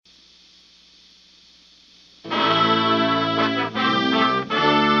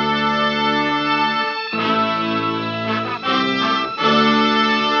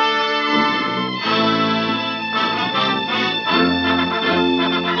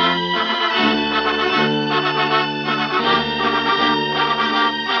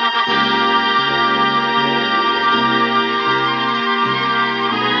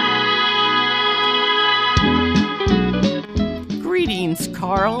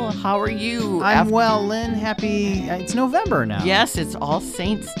Bill. How are you? I'm well, Lynn. Happy. It's November now. Yes, it's All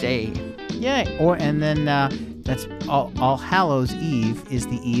Saints Day. Yay. And then that's All Hallows Eve is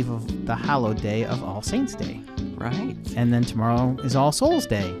the eve of the hallowed day of All Saints Day. Right. And then tomorrow is All Souls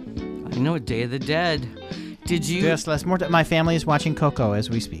Day. I know, Day of the Dead. Did you? Just less more. My family is watching Coco as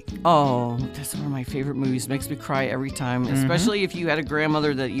we speak. Oh, that's one of my favorite movies. Makes me cry every time, especially if you had a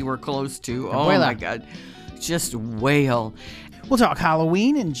grandmother that you were close to. Oh, my God. Just wail. We'll talk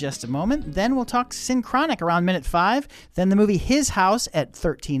Halloween in just a moment. Then we'll talk Synchronic around minute 5. Then the movie His House at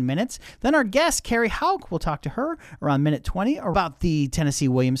 13 minutes. Then our guest, Carrie Hauk, we'll talk to her around minute 20 about the Tennessee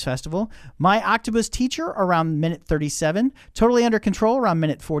Williams Festival. My Octopus Teacher around minute 37. Totally Under Control around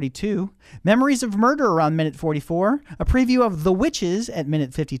minute 42. Memories of Murder around minute 44. A preview of The Witches at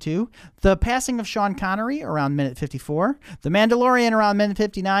minute 52. The Passing of Sean Connery around minute 54. The Mandalorian around minute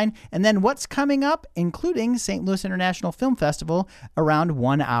 59. And then what's coming up, including St. Louis International Film Festival, around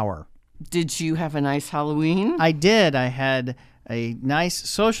 1 hour. Did you have a nice Halloween? I did. I had a nice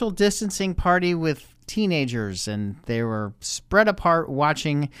social distancing party with teenagers, and they were spread apart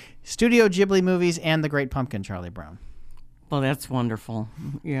watching Studio Ghibli movies and The Great Pumpkin, Charlie Brown. Well, that's wonderful.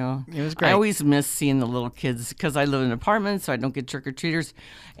 Yeah. It was great. I always miss seeing the little kids because I live in an apartment, so I don't get trick-or-treaters.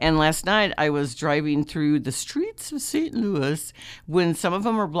 And last night, I was driving through the streets of St. Louis when some of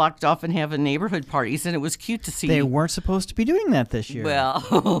them are blocked off and having neighborhood parties, and it was cute to see. They weren't supposed to be doing that this year.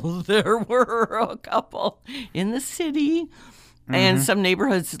 Well, there were a couple in the city. And some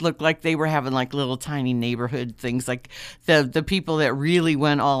neighborhoods looked like they were having like little tiny neighborhood things, like the people that really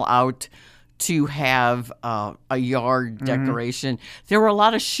went all out to have a yard decoration. There were a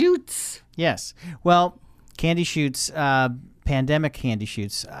lot of shoots. Yes. Well, candy shoots, pandemic candy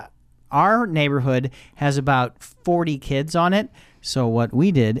shoots. Our neighborhood has about 40 kids on it. So what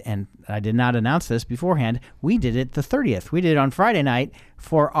we did, and I did not announce this beforehand, we did it the 30th. We did it on Friday night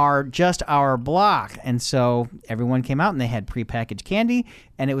for our block. And so everyone came out and they had prepackaged candy,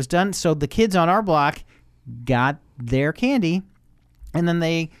 and it was done. So the kids on our block got their candy, and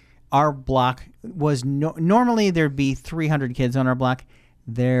then our block was normally there'd be 300 kids on our block.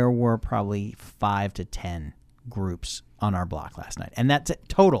 There were probably 5 to 10 groups on our block last night. And that's it,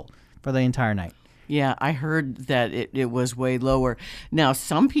 total for the entire night. Yeah, I heard that it was way lower. Now,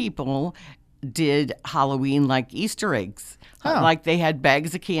 some people did Halloween like Easter eggs. Oh. Like they had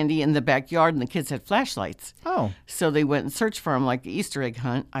bags of candy in the backyard and the kids had flashlights. Oh. So they went and searched for them like the Easter egg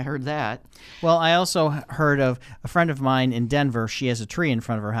hunt. I heard that. Well, I also heard of a friend of mine in Denver. She has a tree in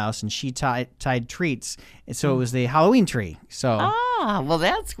front of her house, and she tied treats. So it was the Halloween tree. So well,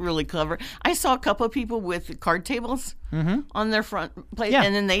 that's really clever. I saw a couple of people with card tables on their front plate, Yeah.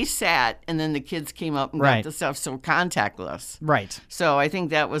 and then they sat, and then the kids came up and Right. got the stuff, so contactless. Right. So I think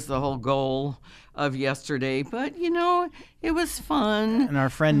that was the whole goal of yesterday. But, it was fun. And our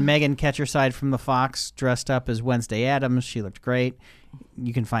friend Megan Ketcherside from the Fox dressed up as Wednesday Addams. She looked great.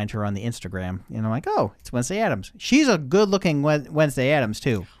 You can find her on the Instagram. And I'm like, oh, it's Wednesday Addams. She's a good-looking Wednesday Addams,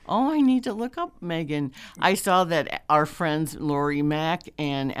 too. Oh, I need to look up Megan. I saw that our friends Lori Mack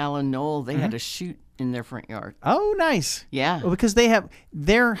and Alan Knoll, they had a shoot in their front yard. Oh, nice. Yeah. Well, because they have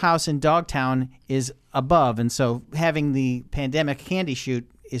their house in Dogtown is above, and so having the pandemic candy shoot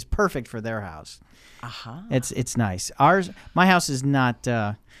is perfect for their house. Uh-huh. It's nice. My house is not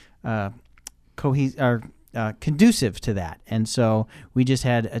conducive to that, and so we just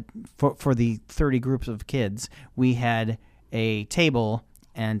had for the 30 groups of kids, we had a table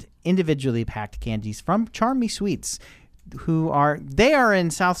and individually packed candies from Charm Me Sweets, they are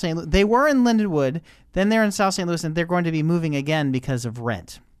in South St. Louis. They were in Lindenwood, then they're in South St. Louis, and they're going to be moving again because of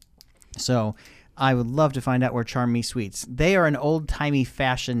rent. So I would love to find out where Charm Me Sweets. They are an old-timey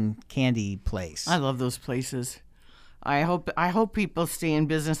fashion candy place. I love those places. I hope people stay in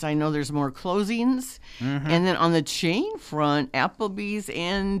business. I know there's more closings. And then on the chain front, Applebee's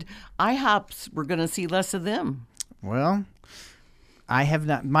and IHOPs, we're going to see less of them. Well, I have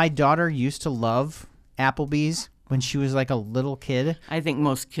not. My daughter used to love Applebee's when she was like a little kid. I think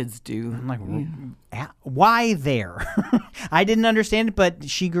most kids do. I'm like, why there? I didn't understand it, but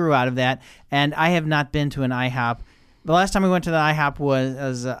she grew out of that. And I have not been to an IHOP. The last time we went to the IHOP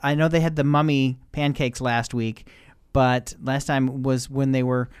was I know they had the Mummy pancakes last week, but last time was when they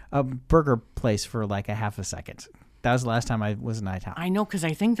were a burger place for like a half a second. That was the last time I was in IHOP. I know, because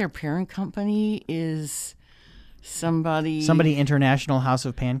I think their parent company is somebody International House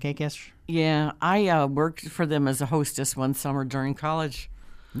of Pancake-ish? Yeah, I worked for them as a hostess one summer during college.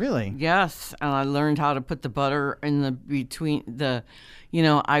 Really? Yes, and I learned how to put the butter in the between the,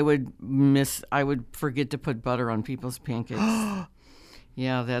 I would forget to put butter on people's pancakes.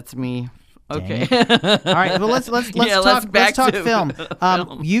 Yeah, that's me. Okay. All right, well let's Yeah, talk back talk to film.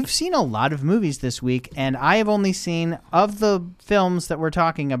 film. You've seen a lot of movies this week, and I have only seen, of the films that we're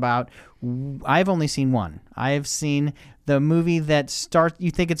talking about, I've only seen one. I have seen the movie that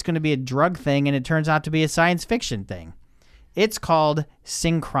you think it's going to be a drug thing, and it turns out to be a science fiction thing. It's called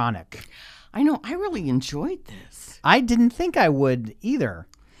Synchronic. I know. I really enjoyed this. I didn't think I would either.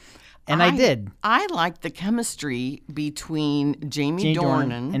 And I did. I liked the chemistry between Jamie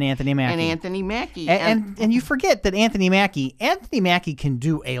Dornan and Anthony Mackie. And you forget that Anthony Mackie can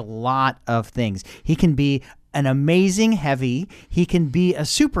do a lot of things. He can be an amazing heavy, he can be a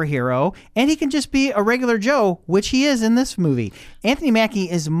superhero, and he can just be a regular Joe, which he is in this movie. Anthony Mackie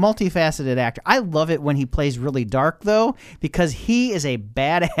is a multifaceted actor. I love it when he plays really dark, though, because he is a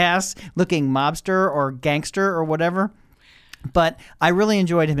badass-looking mobster or gangster or whatever. But I really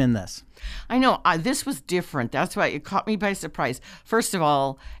enjoyed him in this. I know. This was different. That's why it caught me by surprise. First of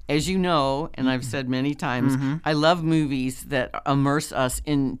all, as you know, and I've said many times, I love movies that immerse us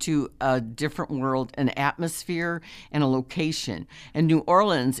into a different world, an atmosphere, and a location. And New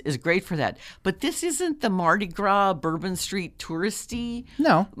Orleans is great for that. But this isn't the Mardi Gras, Bourbon Street touristy.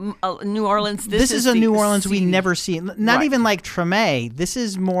 No. New Orleans. This is a New Orleans we never see. Not Right. even like Treme. This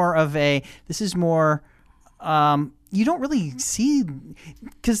is more, you don't really see,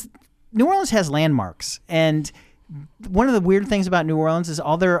 because New Orleans has landmarks, and one of the weird things about New Orleans is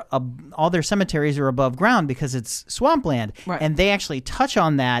all their cemeteries are above ground because it's swampland, Right. and they actually touch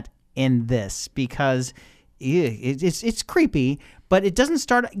on that in this because it's creepy, but it doesn't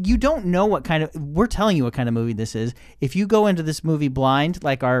start. You don't know what kind of. We're telling you what kind of movie this is. If you go into this movie blind,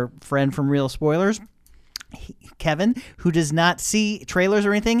 like our friend from Real Spoilers, Kevin, who does not see trailers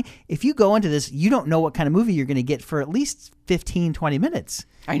or anything, if you go into this, you don't know what kind of movie you're going to get for at least 15, 20 minutes.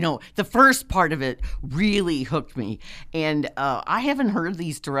 I know. The first part of it really hooked me. And I haven't heard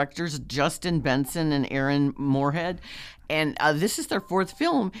these directors, Justin Benson and Aaron Moorhead. And this is their fourth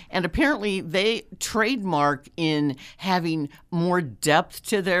film. And apparently they trademark in having more depth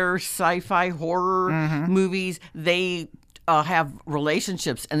to their sci-fi horror movies. They have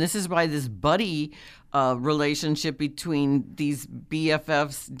relationships. And this is why this buddy relationship between these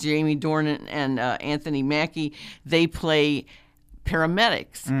BFFs, Jamie Dornan and Anthony Mackie, they play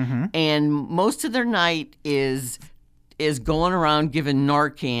paramedics, and most of their night is going around giving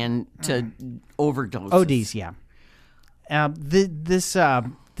Narcan to overdoses. ODs, yeah.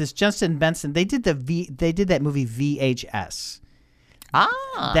 This Justin Benson, they did that movie VHS.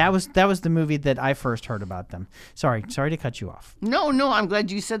 That was the movie that I first heard about them. Sorry to cut you off. No, I'm glad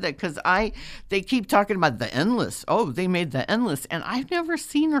you said that, because they keep talking about The Endless. Oh, they made The Endless, and I've never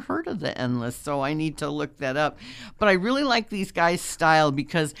seen or heard of The Endless, so I need to look that up. But I really like these guys' style,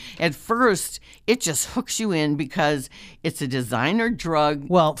 because at first it just hooks you in because it's a designer drug.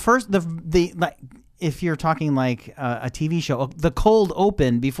 Well, first if you're talking like a TV show, the cold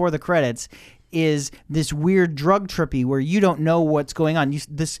open before the credits is this weird drug trippy where you don't know what's going on.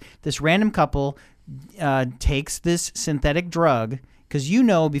 This random couple takes this synthetic drug, because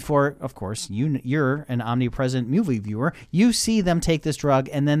before, of course, you're an omnipresent movie viewer. You see them take this drug,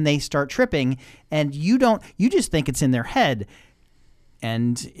 and then they start tripping, and you just think it's in their head,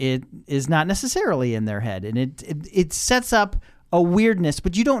 and it is not necessarily in their head, and it sets up a weirdness,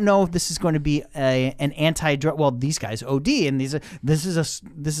 but you don't know if this is going to be an anti-drug. Well, these guys OD, and this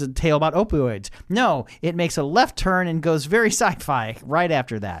is a tale about opioids. No, it makes a left turn and goes very sci-fi right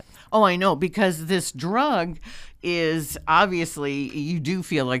after that. Oh, I know, because this drug is obviously, you do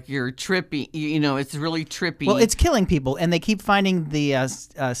feel like you're trippy. It's really trippy. Well, it's killing people, and they keep finding the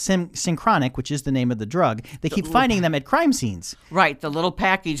Synchronic, which is the name of the drug. They keep finding them at crime scenes. Right, the little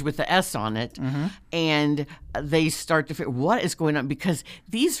package with the S on it, and they start to figure what is going on, because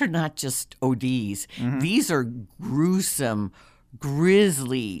these are not just ODs. These are gruesome,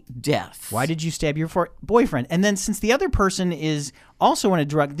 grisly deaths. Why did you stab your boyfriend? And then, since the other person is also on a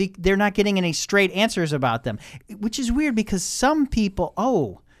drug, they're not getting any straight answers about them, which is weird, because some people,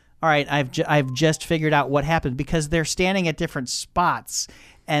 all right, I've just figured out what happened, because they're standing at different spots,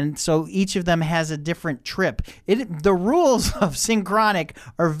 and so each of them has a different trip. The rules of Synchronic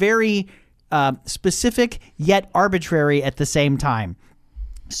are very specific yet arbitrary at the same time.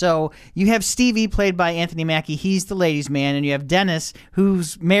 So you have Stevie, played by Anthony Mackie. He's the ladies' man. And you have Dennis,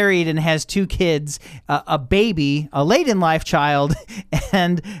 who's married and has 2 kids, a baby, a late-in-life child,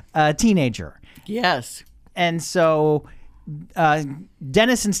 and a teenager. Yes. And so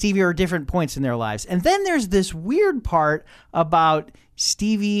Dennis and Stevie are at different points in their lives. And then there's this weird part about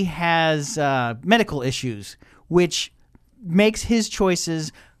Stevie has medical issues, which makes his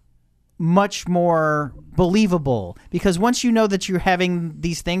choices much more believable, because once you know that you're having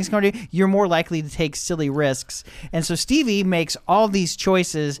these things going to, you're more likely to take silly risks. And so Stevie makes all these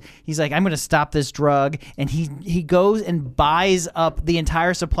choices. He's like, I'm going to stop this drug, and he goes and buys up the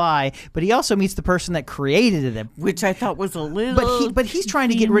entire supply, but he also meets the person that created it, which I thought was a little but he's trying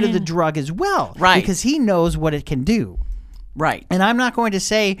to get rid of the drug as well, right, because he knows what it can do, right. And I'm not going to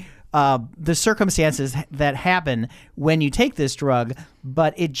say the circumstances that happen when you take this drug,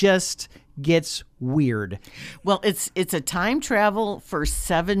 but it just gets weird. Well, it's a time travel for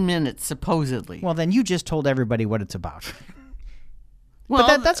 7 minutes, supposedly. Well, then you just told everybody what it's about. Well,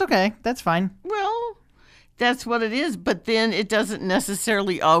 but that's okay. That's fine. Well, that's what it is, but then it doesn't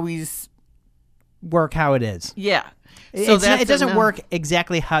necessarily always work how it is. Yeah. So it doesn't work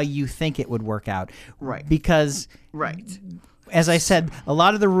exactly how you think it would work out. Right. Because right. As I said, a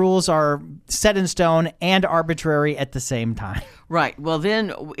lot of the rules are set in stone and arbitrary at the same time. Right. Well,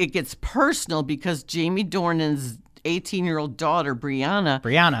 then it gets personal because Jamie Dornan's 18-year-old daughter,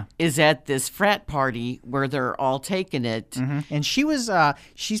 Brianna, is at this frat party where they're all taking it. Mm-hmm. And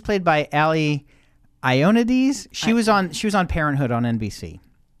she's played by Ali Ionides. She was on Parenthood on NBC.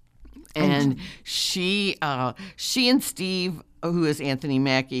 And she and Steve, who is Anthony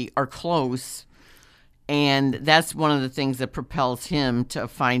Mackie, are close. And that's one of the things that propels him to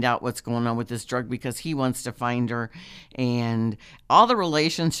find out what's going on with this drug, because he wants to find her. And all the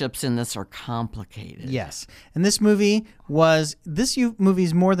relationships in this are complicated. Yes. And this movie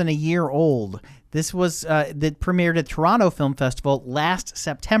is more than a year old. This was that premiered at Toronto Film Festival last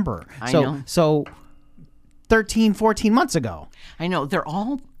September. I know. So 13, 14 months ago. I know. They're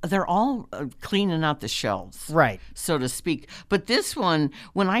all cleaning out the shelves, right, so to speak. But this one,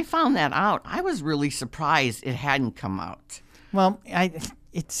 when I found that out, I was really surprised it hadn't come out. Well,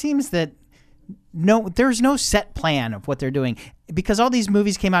 it seems that there's no set plan of what they're doing, because all these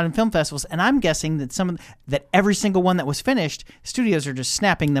movies came out in film festivals, and I'm guessing that every single one that was finished, studios are just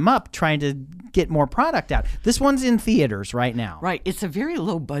snapping them up, trying to get more product out. This one's in theaters right now. Right. It's a very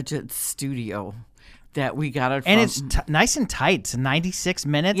low budget studio that we got it from. And it's nice and tight. It's 96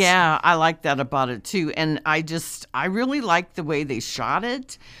 minutes. Yeah, I like that about it too. And I really like the way they shot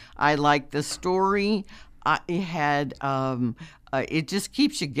it. I like the story. It just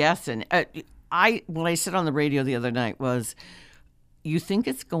keeps you guessing. What I said on the radio the other night was, you think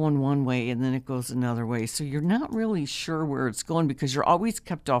it's going one way and then it goes another way. So you're not really sure where it's going because you're always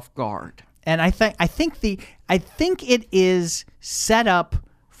kept off guard. And I think it is set up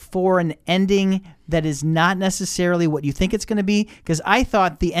for an ending that is not necessarily what you think it's going to be, because I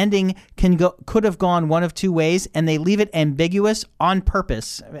thought the ending could have gone one of two ways, and they leave it ambiguous on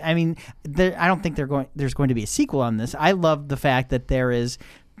purpose. I mean, I don't think there's going to be a sequel on this. I love the fact that there is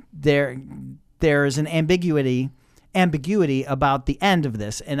an ambiguity about the end of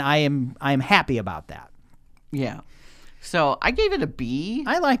this, and I am happy about that. Yeah. So I gave it a B.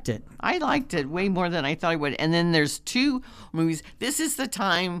 I liked it. I liked it way more than I thought I would. And then there's 2 movies. This is the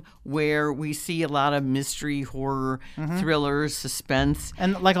time where we see a lot of mystery, horror, thrillers, suspense.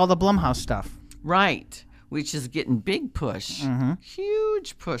 And like all the Blumhouse stuff. Right. Which is getting big push.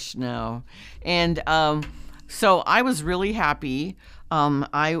 Huge push now. And so I was really happy.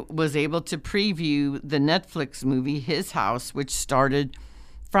 I was able to preview the Netflix movie, His House, which started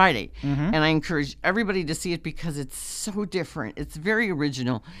Friday. And I encourage everybody to see it because it's so different. It's very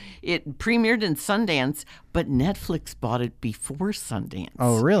original. It premiered in Sundance, but Netflix bought it before Sundance.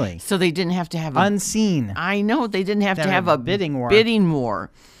 Oh, really? So they didn't have to have unseen. I know. They didn't have to have a bidding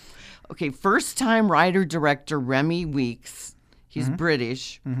war. Okay, first-time writer-director Remy Weeks. He's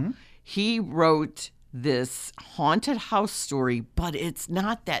British. He wrote this haunted house story, but it's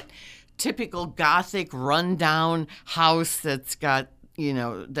not that typical gothic rundown house that's got,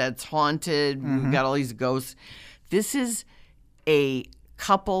 that's haunted. We've got all these ghosts. This is a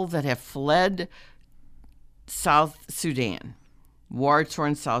couple that have fled South Sudan,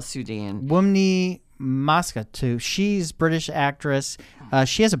 war-torn South Sudan. Wunmi Moskatu. She's British actress.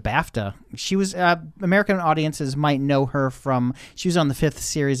 She has a BAFTA. She was American audiences might know her from. She was on the 5th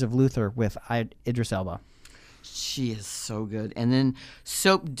series of Luther with Idris Elba. She is so good. And then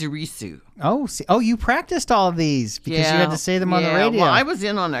Soap Dirisu. Oh, you practiced all of these because you had to say them on the radio. Well, I was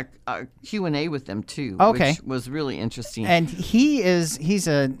in on a Q&A with them too, which was really interesting. And he's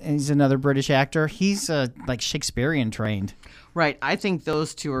another British actor. He's like Shakespearean trained. Right. I think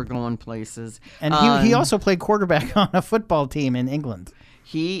those two are going places. And he also played quarterback on a football team in England.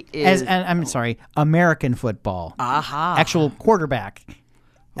 He is. I'm sorry, American football. Aha. Actual quarterback.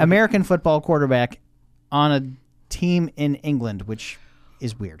 American football quarterback on a team in England, which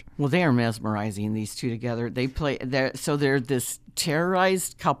is weird. Well, they are mesmerizing, these two together. They play. They're this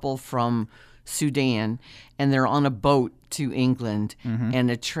terrorized couple from Sudan, and they're on a boat to England, and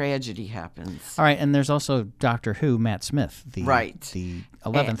a tragedy happens. All right, and there's also Doctor Who, Matt Smith, the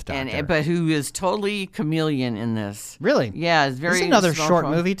 11th Doctor. But who is totally chameleon in this. Really? Yeah, it's very. This is another small short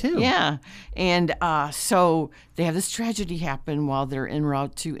film. movie, too. Yeah, and so they have this tragedy happen while they're en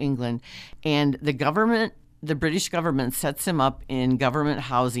route to England, and the British government sets him up in government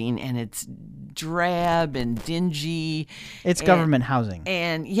housing, and it's drab and dingy. It's government housing.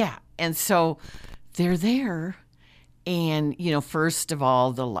 And and so they're there. And, first of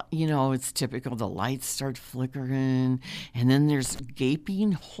all, it's typical. The lights start flickering, and then there's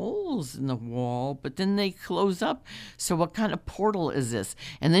gaping holes in the wall, but then they close up. So what kind of portal is this?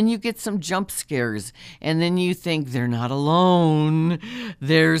 And then you get some jump scares, and then you think they're not alone.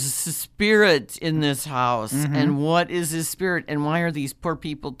 There's a spirit in this house. And what is this spirit, and why are these poor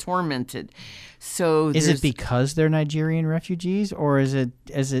people tormented? So is it because they're Nigerian refugees, or is it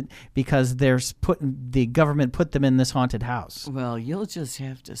because the government put them in this haunted house? Well, you'll just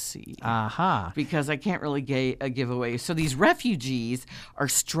have to see. Aha. Because I can't really give away. So these refugees are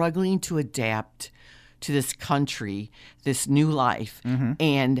struggling to adapt to this country, this new life,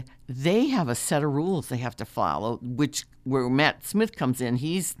 and they have a set of rules they have to follow, where Matt Smith comes in.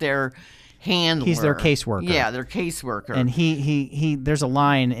 He's their handler. He's their caseworker. Yeah, their caseworker. And he there's a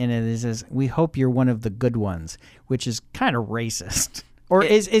line in it that says, "We hope you're one of the good ones," which is kind of racist. Or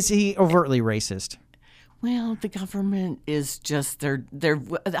is he overtly racist? Well, the government is just they're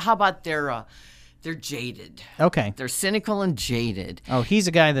how about they're jaded. Okay. They're cynical and jaded. Oh, he's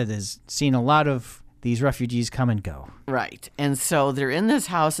a guy that has seen a lot of these refugees come and go. Right. And so they're in this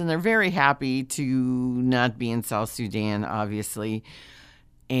house, and they're very happy to not be in South Sudan, obviously.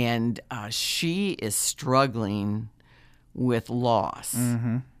 And she is struggling with loss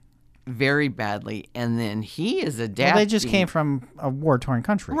very badly. And then he is adapting. Well, they just came from a war-torn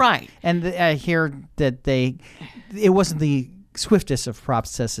country. Right. And I hear that it wasn't the swiftest of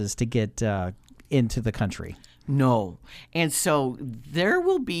processes to get into the country. No. And so there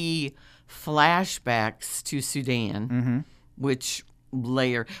will be flashbacks to Sudan, which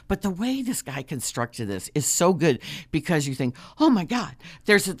layer. But the way this guy constructed this is so good, because you think, oh my God,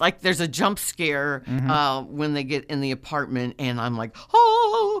 there's a jump scare when they get in the apartment, and I'm like,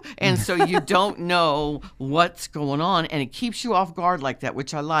 oh, and so you don't know what's going on, and it keeps you off guard like that,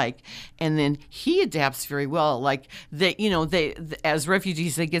 which I like. And then he adapts very well. Like they as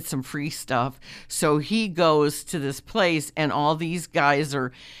refugees, they get some free stuff. So he goes to this place, and all these guys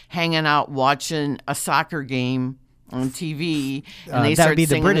are hanging out watching a soccer game on TV, and they start be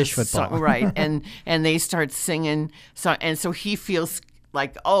singing the British this football, song, right? And they start singing, and so he feels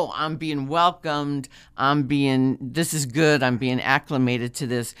like, oh, I'm being welcomed. This is good. I'm being acclimated to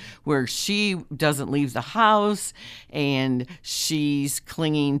this. Where she doesn't leave the house, and she's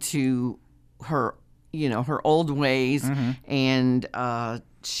clinging to her, her old ways, and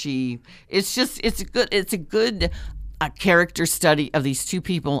it's a good a character study of these two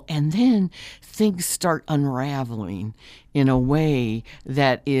people, and then things start unraveling in a way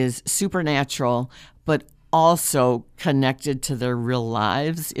that is supernatural, but also connected to their real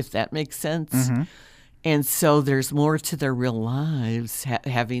lives, if that makes sense. And so there's more to their real lives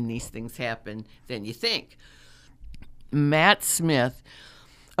having these things happen than you think. Matt Smith.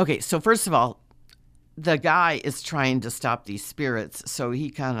 Okay, so first of all, the guy is trying to stop these spirits, so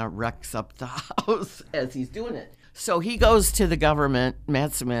he kind of wrecks up the house as he's doing it. So he goes to the government,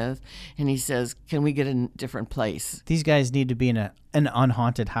 Matt Smith, and he says, can we get a different place? These guys need to be in an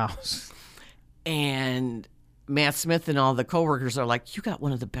unhaunted house. And Matt Smith and all the coworkers are like, you got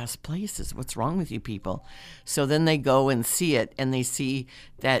one of the best places. What's wrong with you people? So then they go and see it, and they see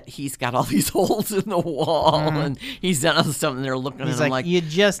that he's got all these holes in the wall, and he's done something. They're looking at him like, you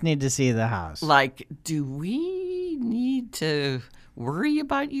just need to see the house. Like, do we need to worry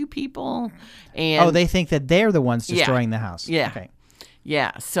about you people? And they think that they're the ones destroying the house. Yeah. Okay.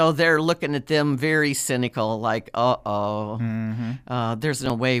 Yeah, so they're looking at them very cynical, like, there's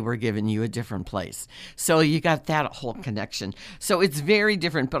no way we're giving you a different place. So you got that whole connection. So it's very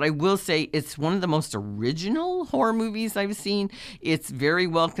different, but I will say it's one of the most original horror movies I've seen. It's very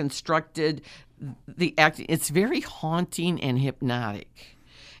well constructed. The acting, it's very haunting and hypnotic.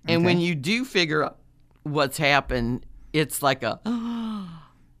 And when you do figure out what's happened, it's like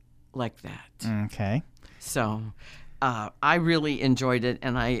like that. Okay. So I really enjoyed it,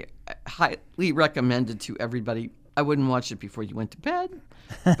 and I highly recommend it to everybody. I wouldn't watch it before you went to bed,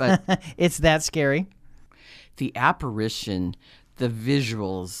 but it's that scary. The apparition, the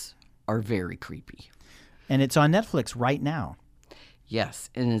visuals are very creepy. And it's on Netflix right now. Yes,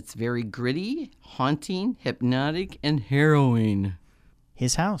 and it's very gritty, haunting, hypnotic, and harrowing.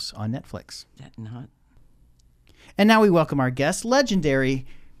 His House on Netflix. Is that not? And now we welcome our guest, legendary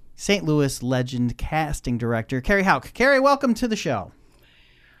St. Louis legend casting director, Carrie Houck. Carrie, welcome to the show.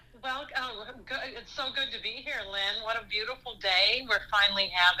 Well, it's so good to be here, Lynn. What a beautiful day we're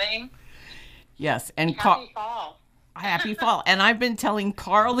finally having. Yes, and Happy fall. Happy fall. And I've been telling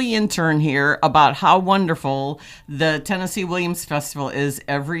Carl, the intern here, about how wonderful the Tennessee Williams Festival is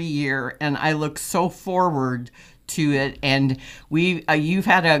every year, and I look so forward to it. And you've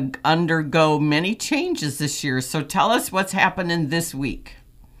had to undergo many changes this year, so tell us what's happening this week.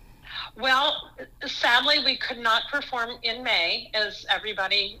 Well, sadly, we could not perform in May, as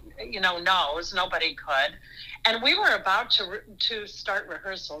everybody, knows. Nobody could, and we were about to start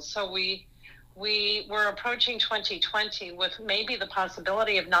rehearsals. So we were approaching 2020 with maybe the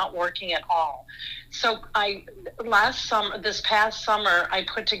possibility of not working at all. So this past summer, I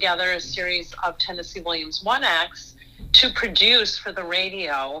put together a series of Tennessee Williams one acts to produce for the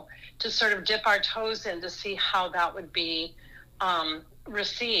radio, to sort of dip our toes in to see how that would be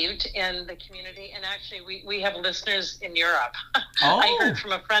received in the community. And actually we have listeners in Europe. Oh. I heard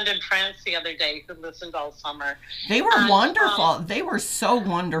from a friend in France the other day who listened all summer. They were wonderful. They were so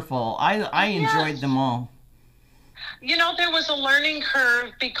wonderful. I enjoyed them all. There was a learning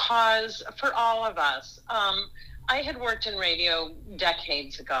curve because for all of us, I had worked in radio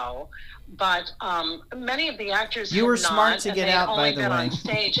decades ago, but many of the actors you were smart to get out, by the way, on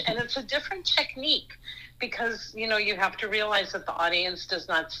stage, and it's a different technique because you have to realize that the audience does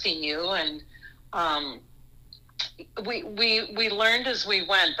not see you, and we learned as we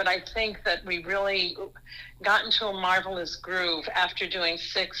went. But I think that we really got into a marvelous groove after doing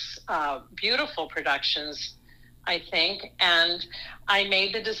 6 beautiful productions, I think, and I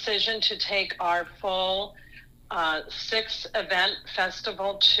made the decision to take our full 6-event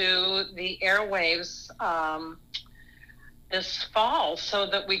festival to the airwaves this fall, so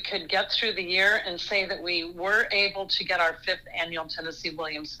that we could get through the year and say that we were able to get our 5th annual Tennessee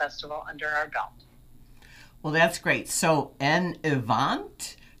Williams Festival under our belt. Well, that's great. So, en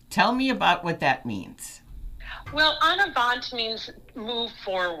avant, tell me about what that means. Well, en avant means move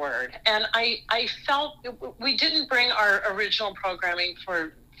forward, and I felt we didn't bring our original programming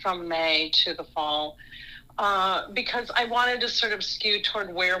from May to the fall. Because I wanted to sort of skew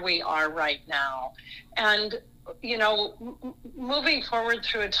toward where we are right now. And, moving forward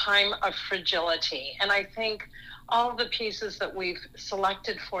through a time of fragility. And I think all of the pieces that we've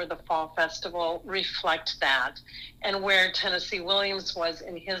selected for the Fall Festival reflect that, and where Tennessee Williams was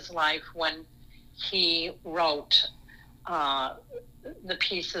in his life when he wrote the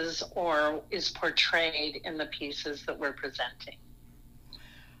pieces or is portrayed in the pieces that we're presenting.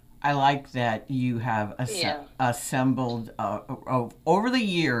 I like that you have assembled over the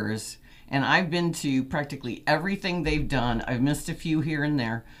years, and I've been to practically everything they've done. I've missed a few here and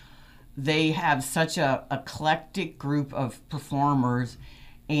there. They have such a eclectic group of performers,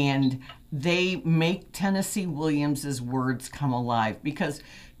 and they make Tennessee Williams's words come alive, because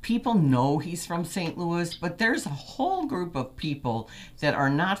people know he's from St. Louis, but there's a whole group of people that are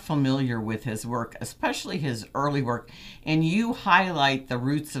not familiar with his work, especially his early work. And you highlight the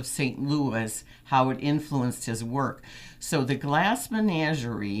roots of St. Louis, how it influenced his work. So the Glass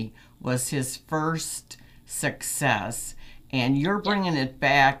Menagerie was his first success, and you're bringing it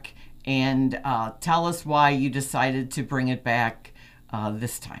back. And tell us why you decided to bring it back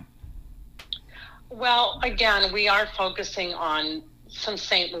this time. Well, again, we are focusing on some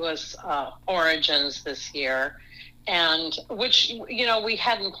St. Louis origins this year, and which we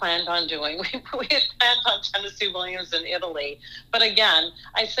hadn't planned on doing. We had planned on Tennessee Williams in Italy, but again,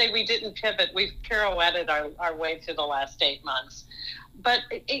 I say we didn't pivot. We've pirouetted our way through the last 8 months. But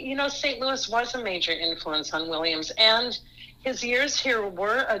St. Louis was a major influence on Williams, and his years here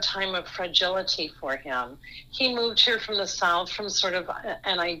were a time of fragility for him. He moved here from the South, from sort of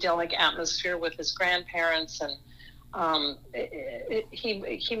an idyllic atmosphere with his grandparents, and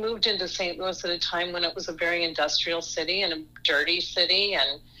he moved into St. Louis at a time when it was a very industrial city and a dirty city,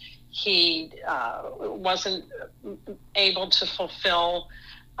 and he wasn't able to fulfill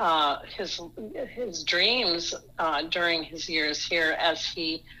his dreams during his years here as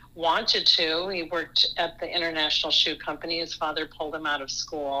he wanted to. He worked at the International Shoe Company. His father pulled him out of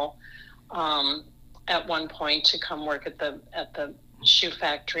school at one point to come work at the shoe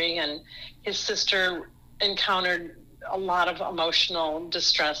factory, and his sister encountered a lot of emotional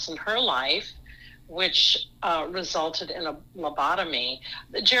distress in her life, which resulted in a lobotomy.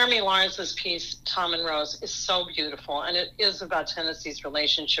 Jeremy Lawrence's piece, Tom and Rose, is so beautiful, and it is about Tennessee's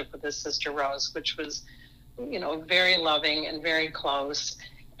relationship with his sister Rose, which was very loving and very close.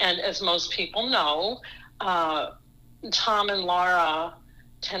 And as most people know, Tom and Laura,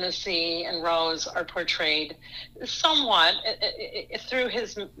 Tennessee and Rose, are portrayed somewhat through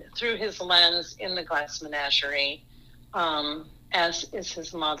his lens in The Glass Menagerie, as is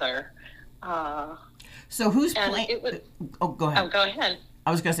his mother. So who's playing? Oh, go ahead. Oh, go ahead.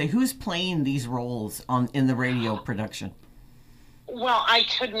 I was going to say, who's playing these roles in the radio production? Well, I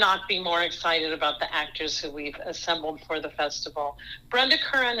could not be more excited about the actors who we've assembled for the festival. Brenda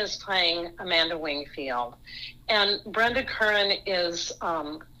Curran is playing Amanda Wingfield. And Brenda Curran is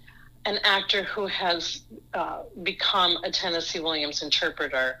an actor who has become a Tennessee Williams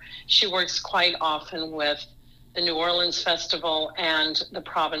interpreter. She works quite often with the New Orleans Festival and the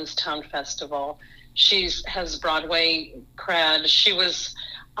Provincetown Festival. She has Broadway cred. She was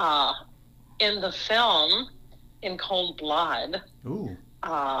in the film In Cold Blood. Ooh.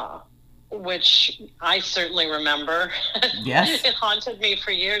 Which I certainly remember. Yes. It haunted me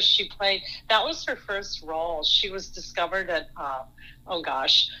for years. That was her first role. She was discovered at,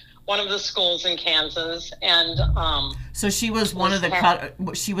 one of the schools in Kansas. And so she was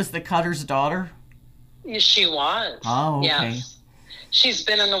she was the Cutter's daughter? She was. Oh, okay. Yes. She's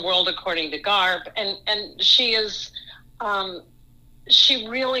been in The World According to Garp, and she is, she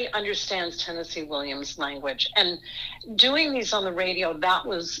really understands Tennessee Williams language. And doing these on the radio, that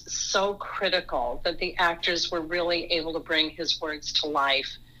was so critical, that the actors were really able to bring his words to life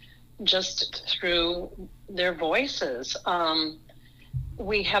just through their voices.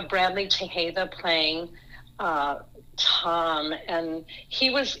 We have Bradley Tejeda playing Tom, and he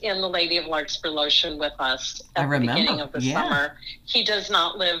was in The Lady of Larkspur Lotion with us at the beginning of the summer. He does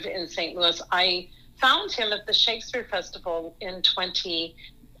not live in St. Louis. I found him at the Shakespeare Festival in 2019.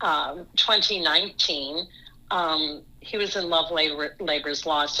 He was in Love Labor's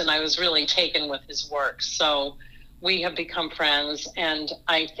Lost, and I was really taken with his work. So we have become friends, and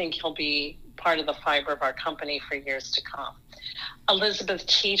I think he'll be part of the fiber of our company for years to come. Elizabeth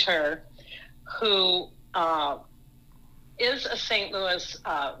Teeter, who is a St. Louis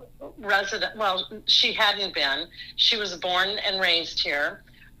resident. Well, she hadn't been. She was born and raised here.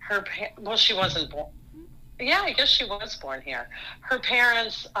 She wasn't born. Yeah, I guess she was born here. Her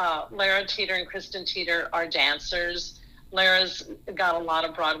parents, Lara Teeter and Kristen Teeter, are dancers. Lara's got a lot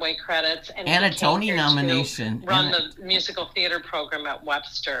of Broadway credits. And a Tony nomination. Run the musical theater program at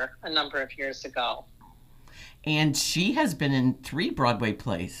Webster a number of years ago. And she has been in 3 Broadway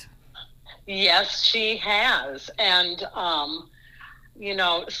plays. Yes, she has. And,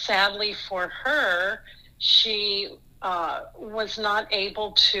 sadly for her, she was not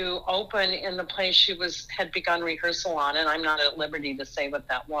able to open in the play she had begun rehearsal on, and I'm not at liberty to say what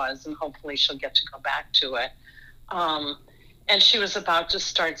that was, and hopefully she'll get to go back to it. And she was about to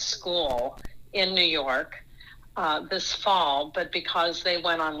start school in New York this fall, but because they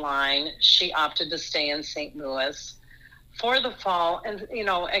went online, she opted to stay in St. Louis for the fall. And,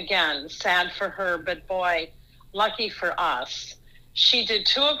 again, sad for her, but boy, lucky for us. She did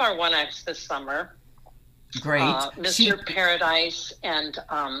 2 of our 1X this summer. Great. Mr. Paradise and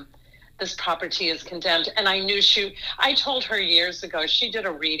This Property is Condemned. And I told her years ago, she did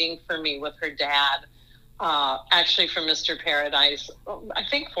a reading for me with her dad, actually for Mr. Paradise, I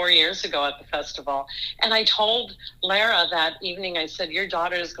think 4 years ago at the festival. And I told Lara that evening, I said, your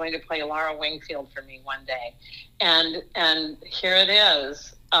daughter is going to play Laura Wingfield for me one day. And here it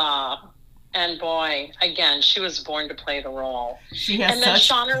is. And boy, again, she was born to play the role. And then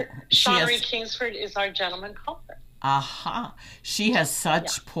Shawnery Kingsford is our gentleman caller. Aha. She has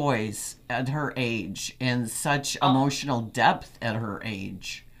such poise at her age and such emotional depth at her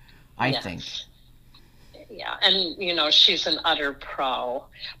age, I think. Yeah, and she's an utter pro.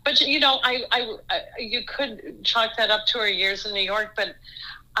 But you could chalk that up to her years in New York. But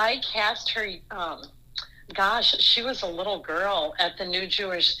I cast her. She was a little girl at the New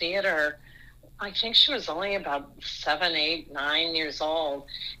Jewish Theater. I think she was only about 7, 8, 9 years old,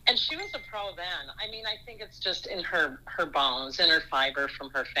 and she was a pro then. I mean, I think it's just in her bones, in her fiber from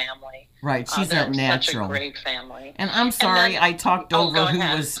her family. Right, she's a natural. Such a great family. And I'm sorry, I talked over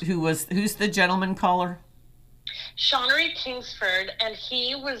who's the gentleman caller. Shawnery Kingsford, and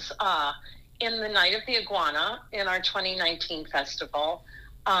he was in The Night of the Iguana in our 2019 festival.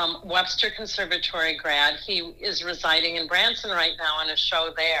 Webster Conservatory grad. He is residing in Branson right now on a show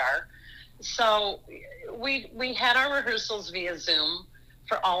there. So we had our rehearsals via Zoom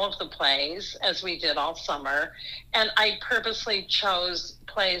for all of the plays, as we did all summer. And I purposely chose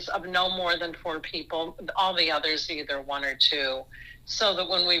plays of no more than 4 people, all the others either 1 or 2, so that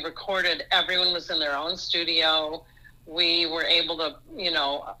when we recorded, everyone was in their own studio. we were able to,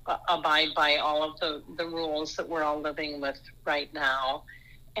 abide by all of the rules that we're all living with right now.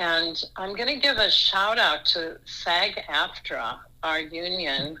 And I'm going to give a shout out to SAG-AFTRA, our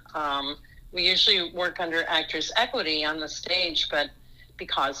union. We usually work under Actors Equity on the stage, but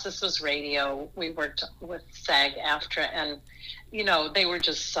because this was radio, we worked with SAG-AFTRA, and they were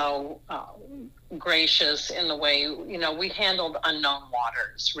just so gracious in the way, we handled unknown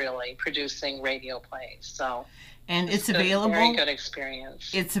waters, really, producing radio plays. So, and it's available. Very good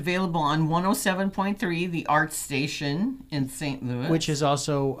experience. It's available on 107.3, the Art Station in St. Louis, which is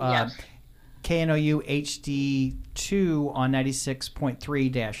also Yes. KNOU HD2 on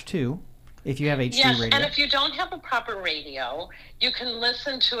 96.3-2. If you have HD Yes, radio. and if you don't have a proper radio, you can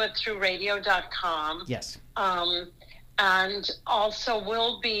listen to it through radio.com. Yes. And also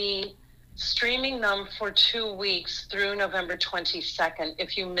we'll be streaming them for 2 weeks through November 22nd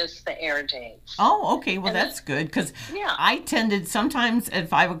if you miss the air dates. Oh, okay. Well, And that's good, because Yeah. I tended sometimes at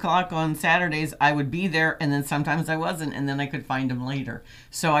 5 o'clock on Saturdays, I would be there, and then sometimes I wasn't, and then I could find them later.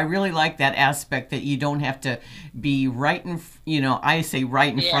 So I really like that aspect that you don't have to be right in, I say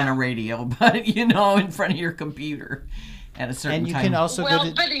right in front of radio, but, in front of your computer at a certain time. And you can also Well, go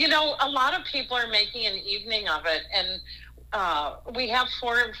to... but a lot of people are making an evening of it, and we have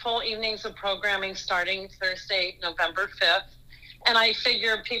 4 full evenings of programming starting Thursday, November 5th. And I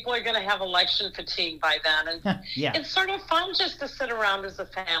figure people are going to have election fatigue by then. And Yeah. it's sort of fun just to sit around as a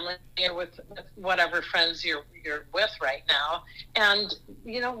family or with whatever friends you're with right now and,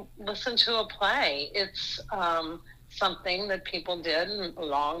 listen to a play. It's something that people did a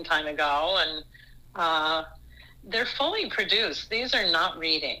long time ago. And they're fully produced. These are not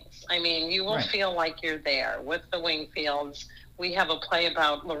readings. I mean, you will Right. feel like you're there with the Wingfields. We have a play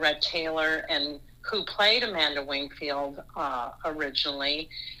about Lorette Taylor, and who played Amanda Wingfield originally,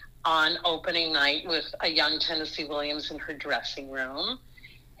 on opening night with a young Tennessee Williams in her dressing room.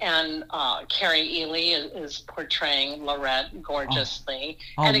 And Carrie Ely is portraying Lorette gorgeously.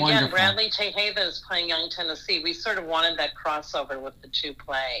 Oh, and again, wonderful. Bradley Tejeda is playing young Tennessee. We sort of wanted that crossover with the 2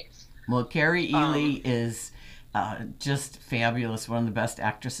 plays. Well, Carrie Ely is just fabulous, one of the best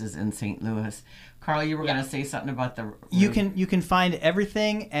actresses in St. Louis. Carl, you were going to say something about the... You can find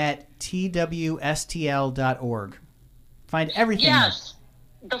everything at twstl.org. Find everything. Yes,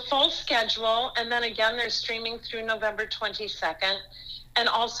 the full schedule, and then again, they're streaming through November 22nd. And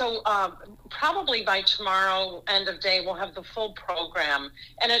also, probably by tomorrow, end of day, we'll have the full program.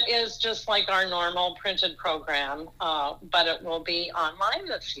 And it is just like our normal printed program, but it will be online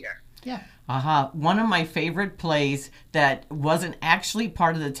this year. Yeah. One of my favorite plays that wasn't actually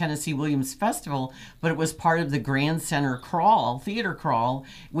part of the Tennessee Williams Festival, but it was part of the Grand Center Theater Crawl,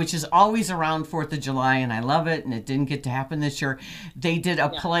 which is always around 4th of July, and I love it, and it didn't get to happen this year. They did a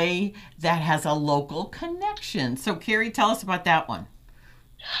play that has a local connection. So, Carrie, tell us about that one.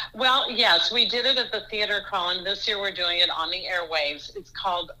 Well, yes, we did it at the Theater Crawl, and this year we're doing it on the airwaves. It's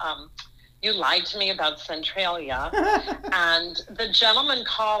called You Lied to Me About Centralia. And the gentleman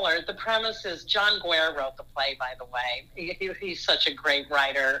caller, the premise is John Guare wrote the play, by the way. He's such a great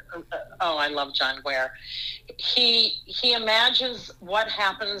writer. Oh, I love John Guare. He imagines what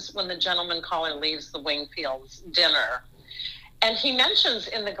happens when the gentleman caller leaves the Wingfields dinner. And he mentions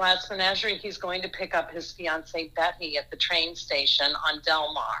in the Glass Menagerie he's going to pick up his fiancée Betty at the train station on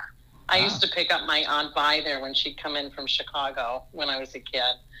Del Mar. I used to pick up my Aunt Vi there when she'd come in from Chicago when I was a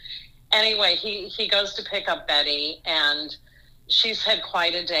kid. Anyway, he goes to pick up Betty, and she's had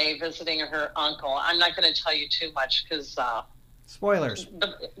quite a day visiting her uncle. I'm not going to tell you too much because... Spoilers.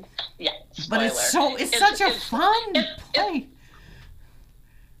 spoiler. But it's such a fun play.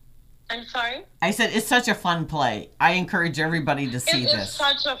 I'm sorry? I said it's such a fun play. I encourage everybody to see It is this.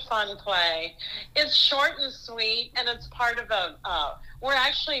 such a fun play. It's short and sweet, and it's part of we're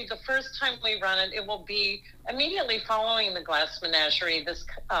actually, the first time we run it, it will be immediately following the Glass Menagerie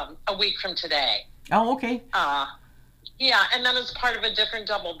a week from today. Oh, okay. Yeah, and then it's part of a different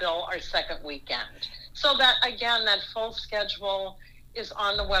double bill our second weekend. So that, again, that full schedule is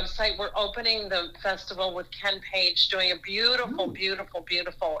on the website. We're opening the festival with Ken Page doing a beautiful, beautiful,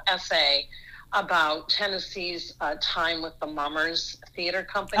 beautiful essay about Tennessee's time with the Mummers Theater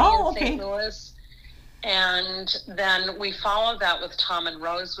Company in St. Louis. And then we follow that with Tom and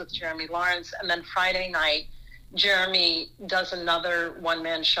Rose with Jeremy Lawrence. And then Friday night, Jeremy does another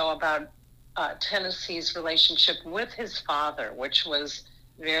one-man show about Tennessee's relationship with his father, which was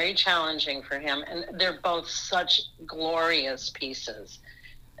very challenging for him. And they're both such glorious pieces.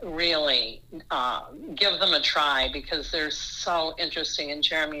 Really, give them a try because they're so interesting. And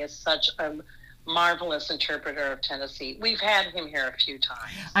Jeremy is such a marvelous interpreter of Tennessee. We've had him here a few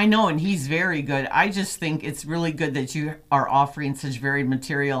times. I know, and he's very good. I just think it's really good that you are offering such varied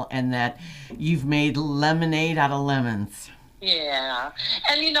material and that you've made lemonade out of lemons. Yeah.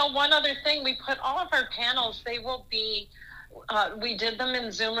 And you know, one other thing, we put all of our panels, they will be, we did them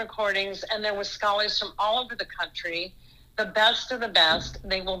in Zoom recordings, and there were scholars from all over the country, the best of the best.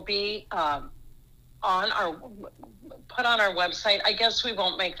 They will be put on our website. I guess we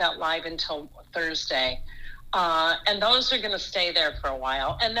won't make that live until Thursday. And those are going to stay there for a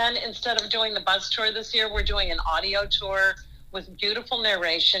while. And then instead of doing the bus tour this year, we're doing an audio tour with beautiful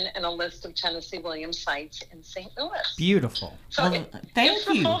narration and a list of Tennessee Williams sites in St. Louis. Beautiful. So Well, it's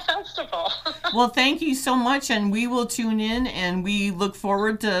a full festival. Well, thank you so much, and we will tune in, and we look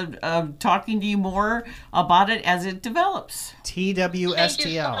forward to talking to you more about it as it develops. TWSTL. Thank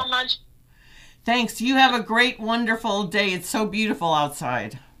you so much. Thanks. You have a great, wonderful day. It's so beautiful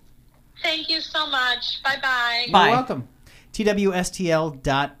outside. Thank you so much. Bye-bye. Bye. You're welcome.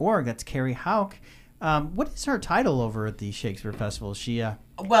 TWSTL.org. That's Carrie Hauk. What is her title over at the Shakespeare Festival? She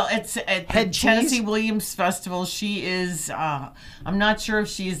Well, it's at the Head Tennessee cheese? Williams Festival. She is, I'm not sure if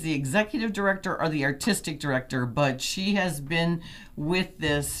she is the executive director or the artistic director, but she has been with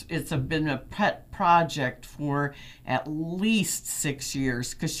this. Been a pet project for at least 6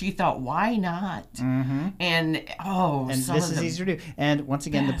 years because she thought, why not? Mm-hmm. And some this of is the easier to do. And once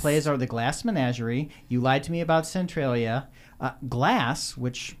again, the best. plays are The Glass Menagerie, You Lied to Me About Centralia, Glass,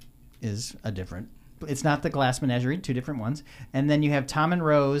 which is a different. It's not The Glass Menagerie, two different ones. And then you have Tom and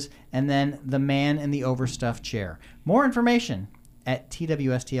Rose, and then The Man in the Overstuffed Chair. More information at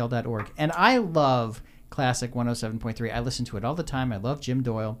twstl.org. And I love Classic 107.3. I listen to it all the time. I love Jim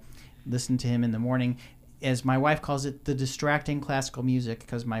Doyle. Listen to him in the morning. As my wife calls it, the distracting classical music,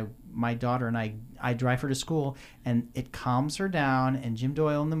 because my daughter and I drive her to school, and it calms her down. And Jim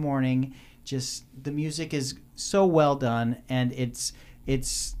Doyle in the morning, just the music is so well done, and it's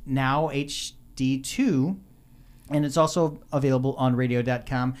now HD2, and it's also available on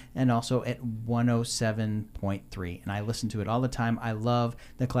radio.com and also at 107.3. And I listen to it all the time. I love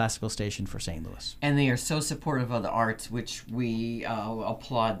the classical station for St. Louis. And they are so supportive of the arts, which we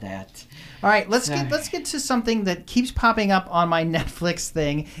applaud that. All right, let's get to something that keeps popping up on my Netflix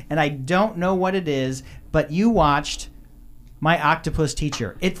thing, and I don't know what it is, but you watched My Octopus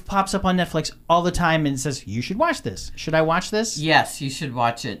Teacher. It pops up on Netflix all the time and says, you should watch this. Should I watch this? Yes, you should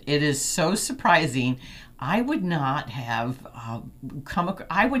watch it. It is so surprising. I would not have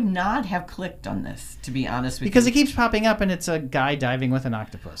I would not have clicked on this, to be honest with Because you. it keeps popping up, and it's a guy diving with an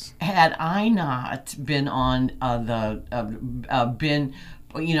octopus. Had I not been on I'm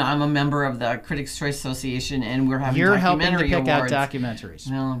a member of the Critics' Choice Association, and we're having You're helping to documentary pick awards. out documentaries.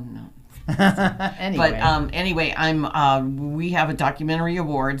 No. Anyway. But anyway, we have a documentary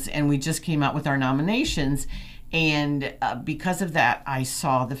awards, and we just came out with our nominations, and because of that, I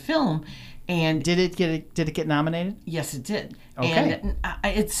saw the film, and Did it get nominated? yes, it did. Okay. And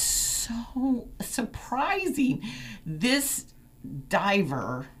it's so surprising. This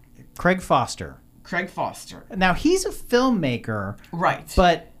diver, Craig Foster. Craig Foster, Now, he's a filmmaker, right?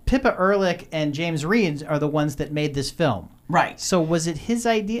 but Pippa Ehrlich and James Reed are the ones that made this film. Right. So was it his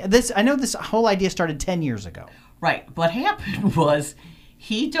idea? I know this whole idea started 10 years ago. Right. What happened was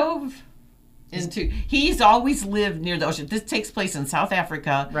he dove into. He's always lived near the ocean. This takes place in South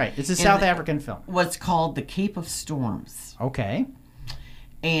Africa. Right. It's a in South African film. What's called the Cape of Storms. Okay.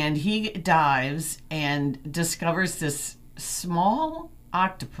 And he dives and discovers this small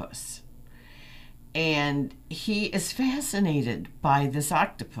octopus. And he is fascinated by this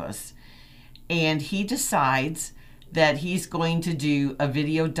octopus. And he decides that he's going to do a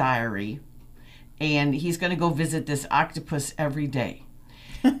video diary, and he's going to go visit this octopus every day.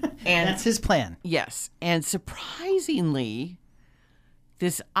 And That's his plan. yes, and surprisingly,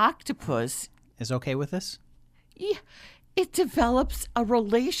 this octopus, Is okay with this? it develops a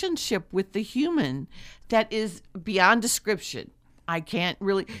relationship with the human that is beyond description. I can't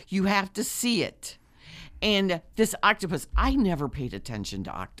really, you have to see it. And this octopus, I never paid attention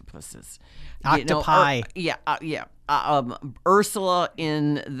to octopuses. Octopi. Ursula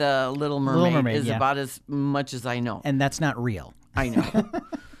in The Little Mermaid, is yeah. about as much as I know. And that's not real. I know.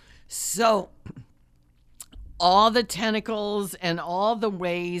 So all the tentacles and all the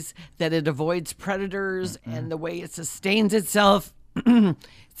ways that it avoids predators and the way it sustains itself,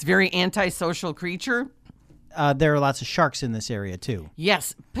 it's a very antisocial creature. There are lots of sharks in this area, too.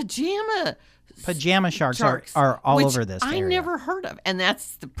 Yes, pajama Sharks are all which over this I area. never heard of, and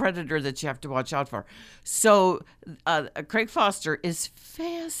that's the predator that you have to watch out for. So Craig Foster is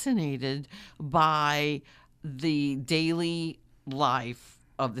fascinated by the daily life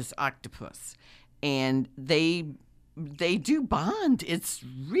of this octopus, and they do bond. It's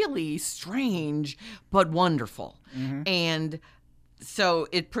really strange but wonderful, and so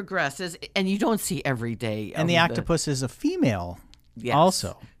it progresses, and you don't see every day. And the octopus is a female,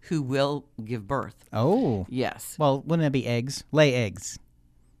 also, who will give birth. Oh, Yes. well, wouldn't it be eggs? Lay eggs.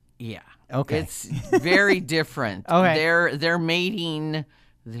 Yeah. Okay. It's very different. Okay. They're mating.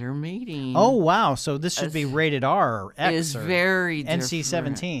 Their mating. Oh, wow. So this should be rated R or X is or very different.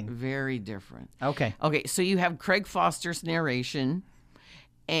 NC-17. Very different. Okay. Okay, so you have Craig Foster's narration,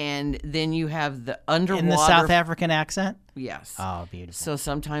 and then you have the underwater. In the South African accent? Yes. Oh, beautiful. So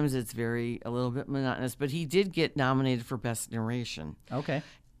sometimes it's a little bit monotonous, but he did get nominated for Best Narration. Okay.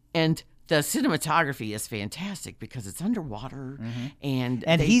 And the cinematography is fantastic because it's underwater, and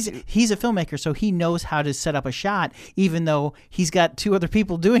he's a filmmaker, so he knows how to set up a shot, even though he's got two other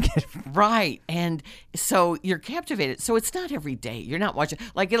people doing it. Right, and so you're captivated. So it's not every day. You're not watching,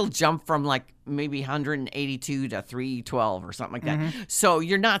 like, it'll jump from like maybe 182 to 312 or something like that. So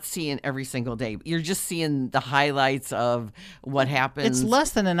you're not seeing every single day. You're just seeing the highlights of what happens. It's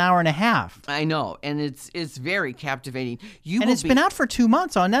less than an hour and a half. I know, and it's very captivating. It's been out for 2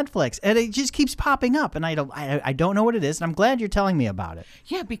 months on Netflix, and it just keeps popping up, and I don't know what it is, and I'm glad you're telling me about it.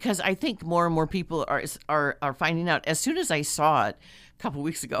 Yeah, because I think more and more people are finding out. As soon as I saw it a couple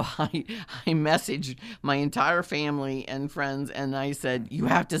weeks ago, I messaged my entire family and friends, and I said, you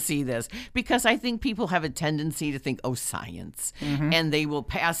have to see this, because I think people have a tendency to think, oh, science, and they will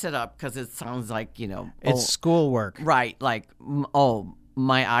pass it up because it sounds like, It's schoolwork. Right, like, oh,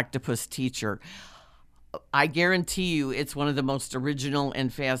 my octopus teacher. I guarantee you it's one of the most original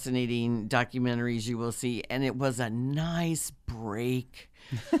and fascinating documentaries you will see. And it was a nice break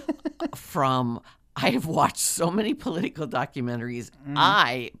from, I have watched so many political documentaries.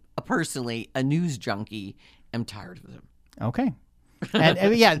 I, personally, a news junkie, am tired of them. Okay.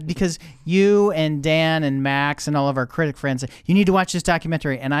 And yeah, because you and Dan and Max and all of our critic friends, you need to watch this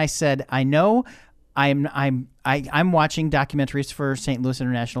documentary. And I said, I know I'm watching documentaries for St. Louis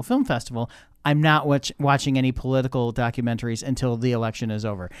International Film Festival. I'm not watching any political documentaries until the election is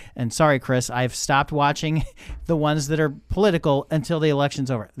over. And sorry, Chris, I've stopped watching the ones that are political until the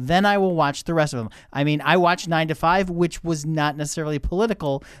election's over. Then I will watch the rest of them. I mean, I watched 9 to 5, which was not necessarily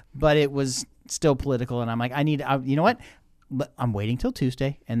political, but it was still political. And I'm like, you know what? I'm waiting till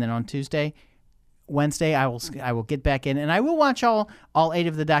Tuesday, and then on Wednesday, I will get back in, and I will watch all 8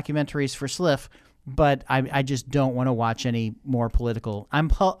 of the documentaries for Sliff. But I just don't want to watch any more political. I'm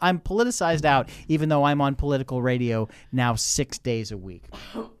politicized out, even though I'm on political radio now 6 days a week.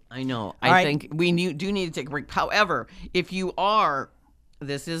 I know. I think we do need to take a break. However, if you are,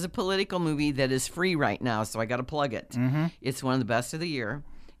 this is a political movie that is free right now, so I got to plug it. It's one of the best of the year.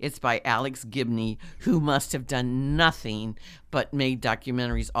 It's by Alex Gibney, who must have done nothing but made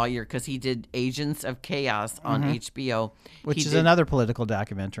documentaries all year, because he did Agents of Chaos on HBO. Which is another political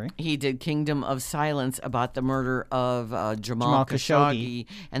documentary. He did Kingdom of Silence about the murder of Jamal Khashoggi,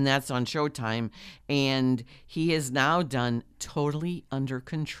 and that's on Showtime. And he has now done Totally Under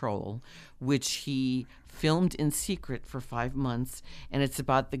Control, which he filmed in secret for 5 months, and it's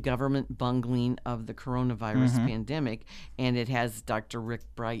about the government bungling of the coronavirus pandemic, and it has Dr. Rick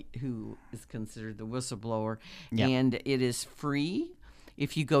Bright, who is considered the whistleblower, and it is free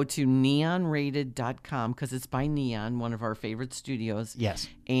if you go to neonrated.com, because it's by Neon, one of our favorite studios. Yes.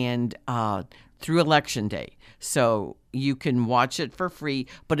 And through Election Day. So you can watch it for free,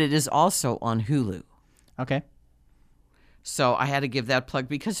 but it is also on Hulu. Okay. So I had to give that plug,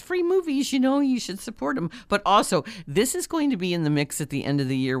 because free movies, you should support them. But also, this is going to be in the mix at the end of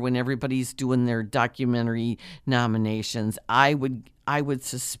the year when everybody's doing their documentary nominations. I would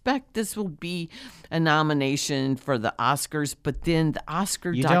suspect this will be a nomination for the Oscars, but then the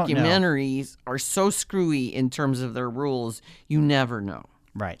Oscar documentaries are so screwy in terms of their rules, you never know.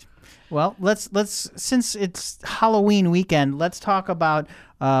 Right. Well, let's since it's Halloween weekend, let's talk about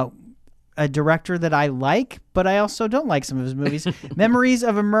a director that I like, but I also don't like some of his movies. Memories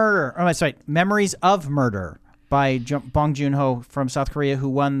of Murder by Bong Joon-ho from South Korea, who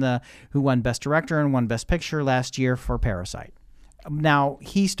won Best Director and won Best Picture last year for Parasite. Now,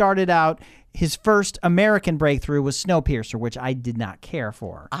 he started out, his first American breakthrough was Snowpiercer, which I did not care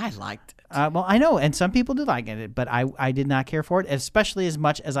for. I liked it. Well, I know, and some people did like it, but I did not care for it, especially as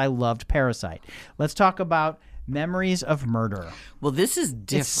much as I loved Parasite. Let's talk about Memories of Murder. Well, this is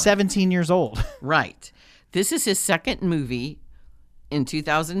different. It's 17 years old. Right. This is his second movie in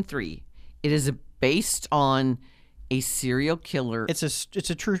 2003. It is based on a serial killer. It's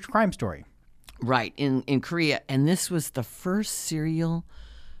a true crime story. Right, in Korea. And this was the first serial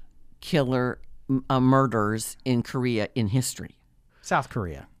killer murders in Korea in history. South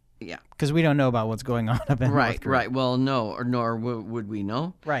Korea. Yeah. Because we don't know about what's going on up in North Right, Korea. right. Well, no, or nor would we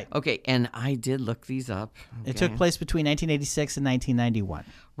know. Right. Okay, and I did look these up. It took okay? place between 1986 and 1991.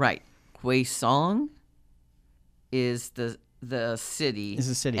 Right. Hwaseong is the city. Is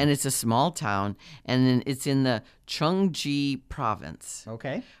the city. And it's a small town, and then it's in the Cheongji province.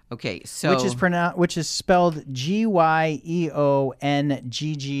 Okay. Okay, so Which is spelled Gyeongggi.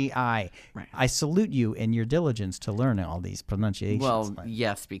 Right. I salute you in your diligence to learn all these pronunciations. well,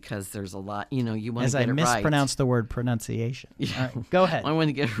 yes, because there's a lot. You know, you want as to I get it right. mispronounced the word pronunciation. All right, go ahead. I want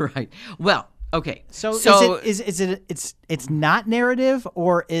to get it right. Well, okay. So it's not narrative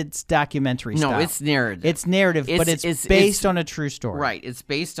or it's documentary no, style? it's narrative. It's narrative, but it's based on a true story. Right. It's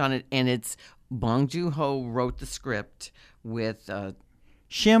based on it, and it's Bong Joon-ho wrote the script with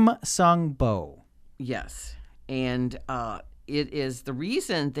Shim Sung-bo. yes, and it is the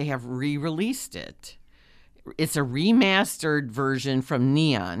reason they have re-released it. It's a remastered version from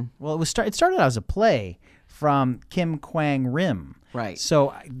Neon. Well, it started out as a play from Kim Kwang-rim. Right.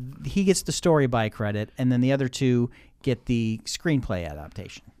 So he gets the story by credit, and then the other two get the screenplay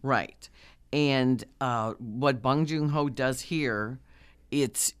adaptation. Right. And what Bong Joon-ho does here,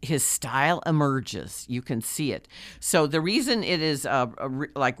 it's his style emerges. You can see it. So the reason it is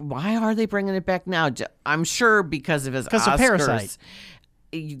like, why are they bringing it back now? I'm sure because of his Oscars. Because of Parasite.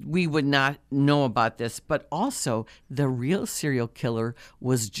 We would not know about this, but also the real serial killer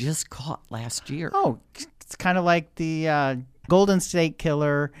was just caught last year. Oh, it's kind of like the Golden State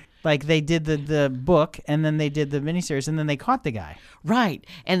Killer. Like they did the book, and then they did the miniseries, and then they caught the guy. Right.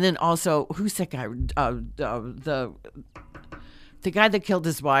 And then also, who's that guy? The guy that killed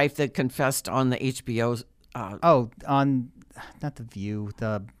his wife that confessed on the HBO. On not The View,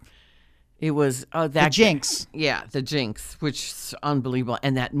 It was that the Jinx. Yeah, The Jinx, which is unbelievable.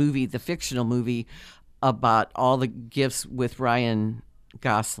 And that movie, the fictional movie about all the gifts with Ryan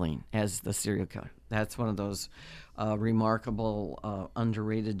Gosling as the serial killer. That's one of those remarkable,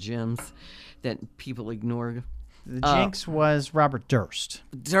 underrated gems that people ignore. The Jinx was Robert Durst.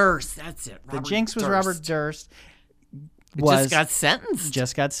 Durst, that's it. The Jinx was Durst. Robert Durst. Just got sentenced.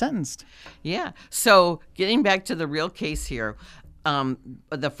 Just got sentenced. Yeah. So getting back to the real case here,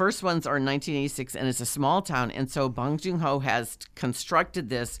 the first ones are in 1986, and it's a small town. And so Bong Joon-ho has constructed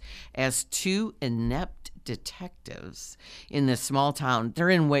this as two inept detectives in this small town. They're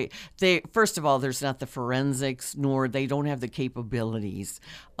in first of all, there's not the forensics, nor they don't have the capabilities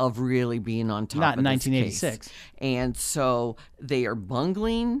of really being on top Not of in this 1986. case. And so they are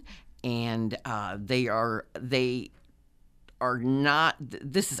bungling, and they are not,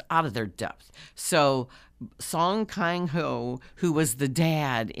 this is out of their depth. So Song Kang-ho, who was the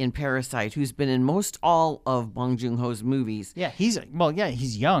dad in Parasite, who's been in most all of Bong Joon-ho's movies. Yeah, he's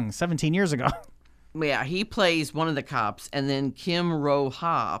young, 17 years ago. Yeah, he plays one of the cops, and then Kim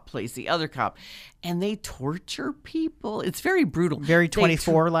Ro-ha plays the other cop. And they torture people. It's very brutal. Very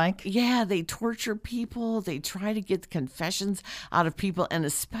 24-like. Yeah, they torture people. They try to get confessions out of people, and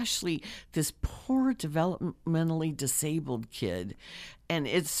especially this poor developmentally disabled kid. And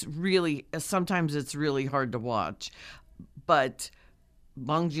sometimes it's really hard to watch. But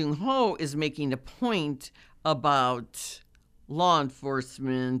Bong Joon-ho is making a point about law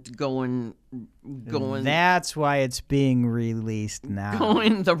enforcement going That's why it's being released now.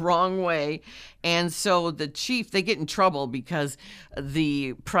 Going the wrong way. And so the chief, they get in trouble because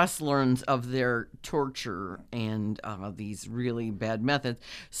the press learns of their torture and these really bad methods.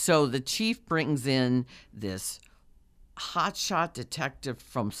 So the chief brings in this hotshot detective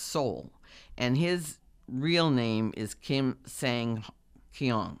from Seoul, and his real name is Kim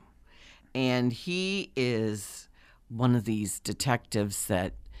Sang-kyung. And he is one of these detectives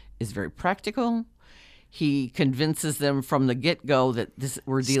that is very practical. He convinces them from the get-go that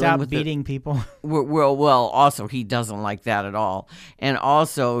we're dealing with beating people. Well, also he doesn't like that at all, and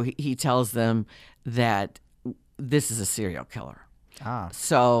also he tells them that this is a serial killer.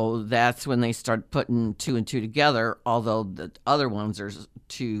 So that's when they start putting two and two together. Although the other ones are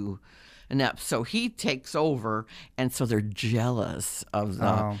too inept. So he takes over, and so they're jealous of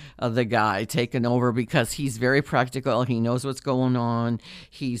the guy taking over because he's very practical. He knows what's going on.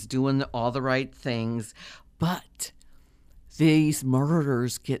 He's doing all the right things, but these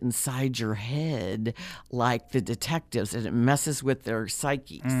murders get inside your head like the detectives, and it messes with their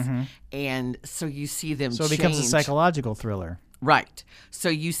psyches. Mm-hmm. And so you see them So it change. becomes a psychological thriller. Right. So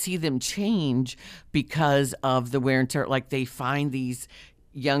you see them change because of the wear and tear. Like they find these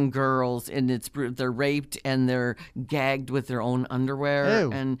young girls, and they're raped and they're gagged with their own underwear.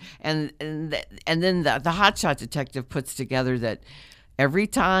 Ew. And then the hotshot detective puts together that every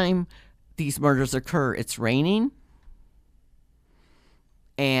time these murders occur, it's raining,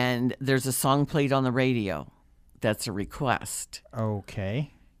 and there's a song played on the radio that's a request.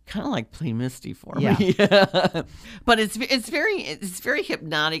 Okay. Kind of like Play Misty for Yeah. me. But it's very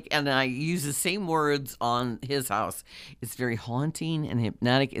hypnotic, and I use the same words on His House. It's very haunting and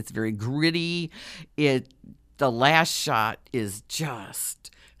hypnotic. It's very gritty. The last shot is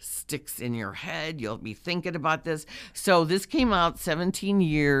just sticks in your head. You'll be thinking about this. So this came out 17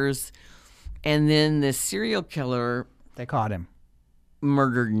 years, and then this serial killer They caught him.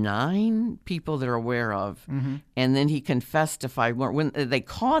 murdered 9 people they're aware of, and then he confessed to 5 more. When they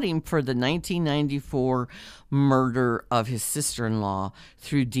caught him for the 1994 murder of his sister-in-law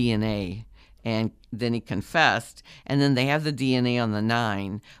through DNA, and then he confessed, and then they have the DNA on the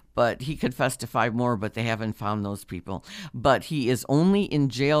 9, but he confessed to 5 more, but they haven't found those people. But he is only in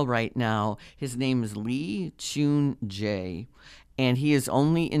jail right now. His name is Lee Chun Jae. And he is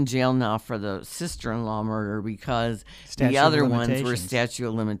only in jail now for the sister-in-law murder because Statute the of other ones were limitations. statute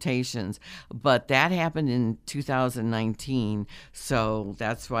of limitations. But that happened in 2019, so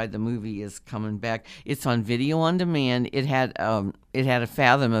that's why the movie is coming back. It's on video on demand. It had a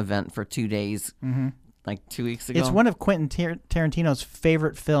Fathom event for 2 days, like 2 weeks ago. It's one of Quentin Tarantino's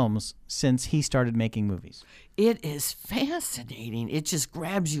favorite films since he started making movies. It is fascinating. It just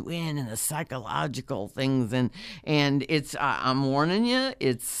grabs you in the psychological things, and it's. I'm warning you,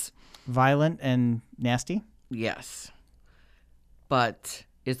 it's Violent and nasty. yes, but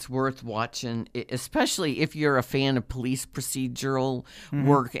it's worth watching, especially if you're a fan of police procedural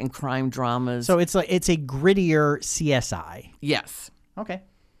work and crime dramas. So it's a grittier CSI. yes, Okay.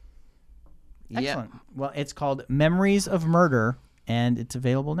 yeah, Excellent. Well, it's called Memories of Murder, and it's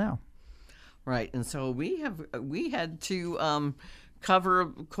available now. right. And so we had to cover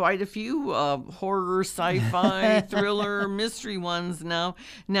quite a few horror, sci-fi, thriller, mystery ones now.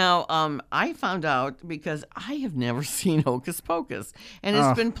 Now, I found out because I have never seen Hocus Pocus, and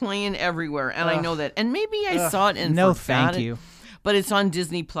it's been playing everywhere, and I know that. And maybe I saw it and No, forgot thank it, you. But it's on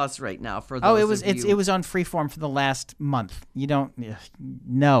Disney Plus right now for those Oh, of you. it was on Freeform for the last month. You don't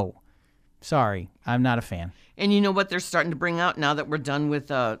no. Sorry, I'm not a fan. And you know what they're starting to bring out now that we're done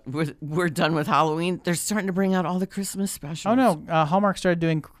with we're done with Halloween? They're starting to bring out all the Christmas specials. Oh no, Hallmark started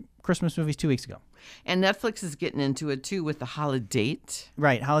doing Christmas movies 2 weeks ago. And Netflix is getting into it too with the Holiday.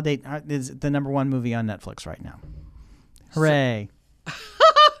 Right, Holiday is the #1 movie on Netflix right now. Hooray!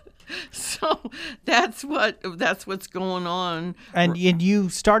 So that's what's going on. And you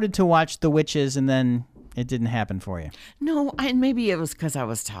started to watch The Witches, and then it didn't happen for you. No, maybe it was because I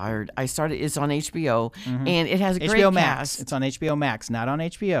was tired. I started. It's on HBO, and it has a great HBO Max. cast. It's on HBO Max, not on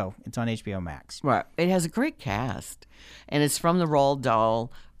HBO. It's on HBO Max. Right. It has a great cast, and it's from the Roald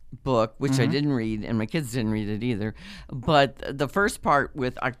Dahl book, which I didn't read, and my kids didn't read it either. But the first part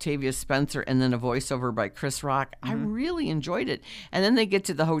with Octavia Spencer and then a voiceover by Chris Rock, I really enjoyed it. And then they get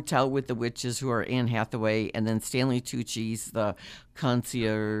to the hotel with the witches, who are Anne Hathaway, and then Stanley Tucci's the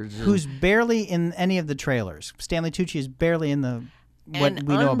concierge. Who's barely in any of the trailers. Stanley Tucci is barely in the what and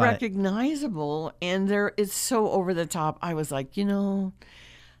we know about it. unrecognizable, and it's so over the top. I was like, I'm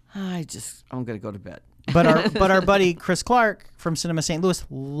gonna go to bed. But our buddy Chris Clark from Cinema St. Louis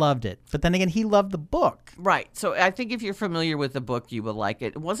loved it. But then again, he loved the book. Right. So I think if you're familiar with the book, you will like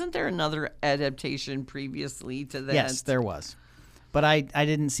it. Wasn't there another adaptation previously to that? Yes, there was. But I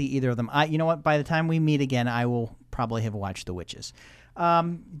didn't see either of them. You know what? By the time we meet again, I will probably have watched The Witches.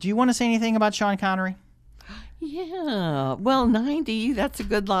 Do you want to say anything about Sean Connery? Yeah. Well, 90, that's a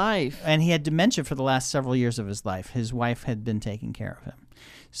good life. And he had dementia for the last several years of his life. His wife had been taking care of him.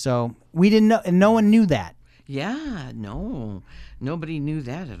 So we didn't know, and no one knew that. Yeah, no. Nobody knew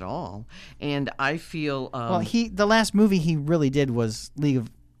that at all. And I feel Well, the last movie he really did was League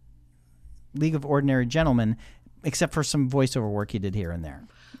of Ordinary Gentlemen, except for some voiceover work he did here and there.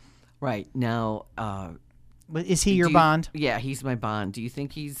 right. Now, But is he your Bond? Yeah, he's my Bond. Do you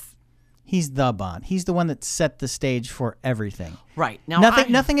think he's the Bond. He's the one that set the stage for everything. right? Now,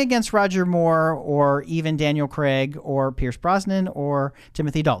 Nothing against Roger Moore or even Daniel Craig or Pierce Brosnan or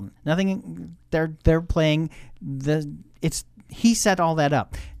Timothy Dalton. Nothing. They're playing he set all that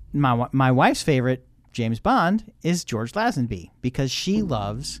up. My wife's favorite James Bond is George Lazenby because she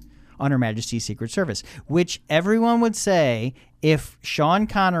loves On Her Majesty's Secret Service, which everyone would say if Sean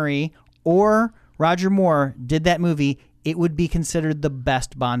Connery or Roger Moore did that movie, it would be considered the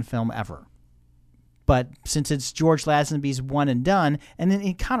best Bond film ever. But since it's George Lazenby's one and done, and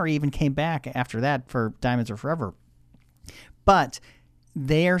then Connery even came back after that for Diamonds Are Forever. But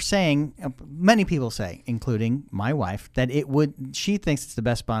they are saying, many people say, including my wife, that she thinks it's the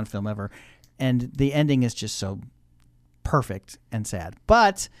best Bond film ever. And the ending is just so perfect and sad.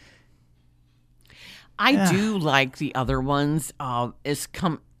 But I do like the other ones. It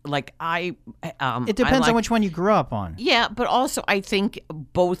depends on which one you grew up on. Yeah, but also I think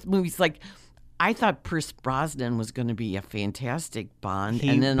both movies, like, I thought Pierce Brosnan was going to be a fantastic Bond,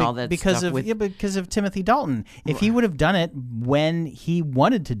 and then all that because stuff because of Timothy Dalton. If he would have done it when he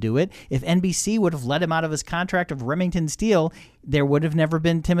wanted to do it, if NBC would have let him out of his contract of Remington Steele, there would have never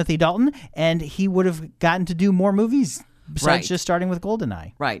been Timothy Dalton, and he would have gotten to do more movies besides just starting with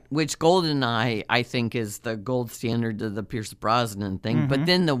GoldenEye. Right, which GoldenEye, I think, is the gold standard of the Pierce Brosnan thing. But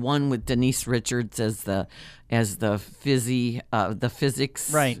then the one with Denise Richards as the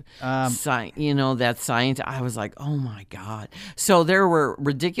physics, right? That science. I was like, oh my god! So there were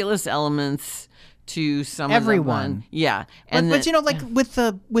ridiculous elements to some everyone. Of them. Yeah, but like with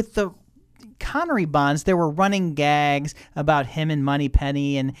the Connery Bonds, there were running gags about him and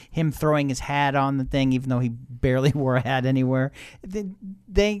Moneypenny and him throwing his hat on the thing, even though he barely wore a hat anywhere.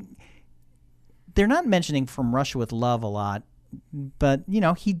 They're not mentioning From Russia with Love a lot, but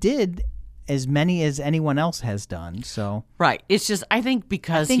he did as many as anyone else has done. So right, it's just I think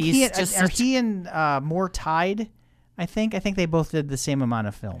because he and Moore tied. I think they both did the same amount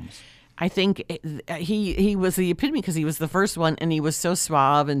of films. I think he was the epitome because he was the first one, and he was so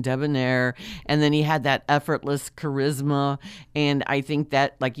suave and debonair, and then he had that effortless charisma, and I think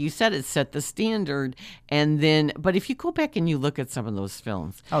that, like you said, it set the standard. And then, but if you go back and you look at some of those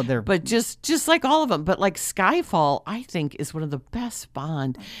films, but just like all of them, but like Skyfall, I think is one of the best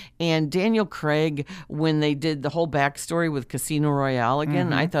Bond, and Daniel Craig when they did the whole backstory with Casino Royale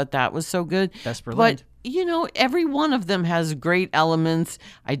again, I thought that was so good. That's brilliant. But every one of them has great elements.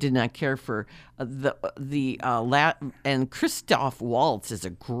 I did not care for and Christoph Waltz is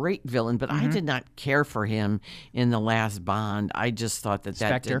a great villain, but I did not care for him in the last Bond. I just thought that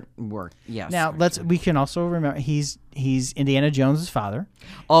Spectre didn't work. Yes. Now we can also remember he's Indiana Jones's father.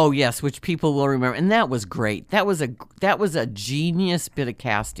 Oh yes, which people will remember, and that was great. That was a genius bit of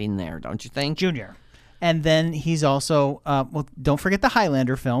casting there, don't you think, Junior? And then he's also, don't forget the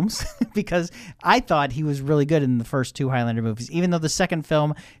Highlander films, because I thought he was really good in the first two Highlander movies, even though the second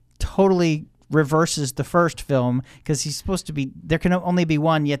film totally reverses the first film, because he's supposed to be, there can only be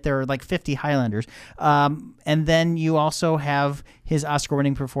one, yet there are like 50 Highlanders. And then you also have his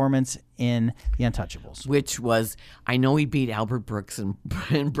Oscar-winning performance in The Untouchables. Which was, I know he beat Albert Brooks in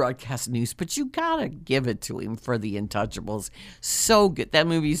broadcast news, but you gotta give it to him for The Untouchables. So good. That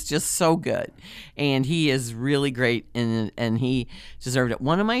movie's just so good. And he is really great, and he deserved it.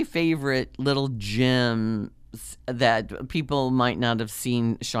 One of my favorite little gems that people might not have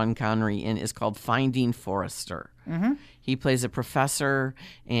seen Sean Connery in is called Finding Forrester. Mm-hmm. He plays a professor,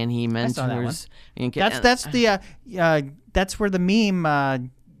 and he mentors. That's where the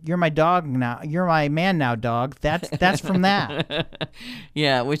meme. You're my dog now. You're my man now, dog. That's from that.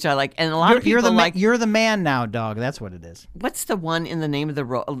 Yeah, which I like, and a lot of people you're the man now, dog. That's what it is. What's the one in The Name of the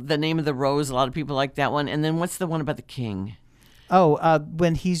Rose? A lot of people like that one. And then what's the one about the king? Oh,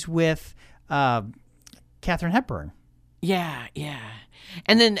 when he's with Katharine Hepburn. Yeah.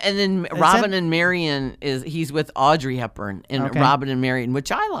 And then Robin and Marion he's with Audrey Hepburn in Robin and Marion,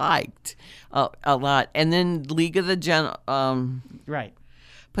 which I liked a lot. And then League of the right.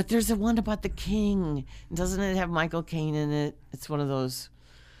 But there's the one about the king. Doesn't it have Michael Caine in it? It's one of those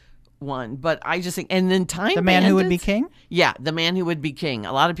one. But I just think, and then Time The Man Who Would Be King? Yeah, The Man Who Would Be King.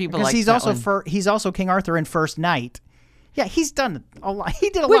 A lot of people like that one. He's also King Arthur in First Knight. Yeah, he's done a lot. He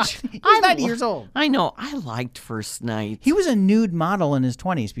did a lot. He's 90 years old. I know. I liked First Knight. He was a nude model in his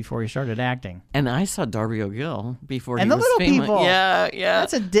 20s before he started acting. And I saw Darby O'Gill before he was famous. And The Little People. Yeah.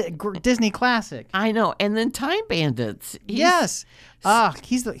 That's a Disney classic. I know. And then Time Bandits. Yes.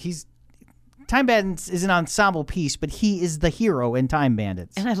 He's Time Bandits is an ensemble piece, but he is the hero in Time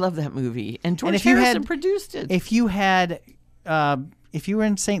Bandits. And I love that movie. And George Harrison produced it. If you were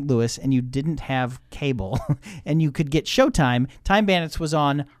in St. Louis and you didn't have cable and you could get Showtime, Time Bandits was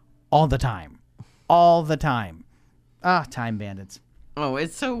on all the time. All the time. Time Bandits. Oh,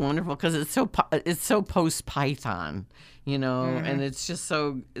 it's so wonderful because it's so post-Python, and it's just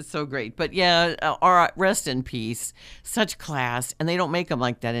it's so great. But yeah, all right, rest in peace. Such class, and they don't make him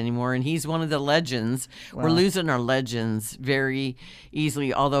like that anymore. And he's one of the legends. Well, we're losing our legends very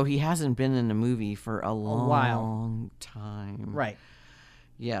easily, although he hasn't been in a movie for a long time. Right.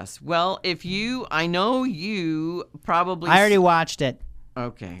 Yes. Well, I know you probably. I already watched it.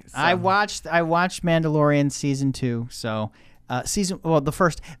 Okay. So. I watched Mandalorian season 2. So. The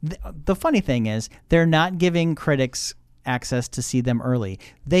first. The funny thing is, they're not giving critics access to see them early.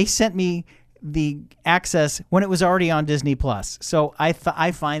 They sent me the access when it was already on Disney Plus. So I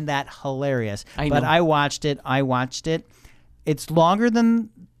find that hilarious. I know. But I watched it. It's longer than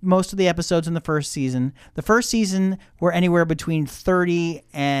most of the episodes in the first season. The first season were anywhere between 30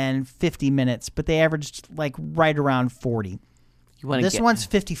 and 50 minutes, but they averaged like right around 40. This one's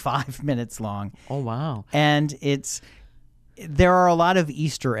 55 minutes long. Oh, wow. And there are a lot of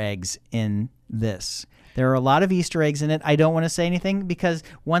Easter eggs in this. There are a lot of Easter eggs in it. I don't want to say anything because,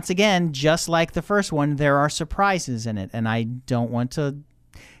 once again, just like the first one, there are surprises in it. And I don't want to...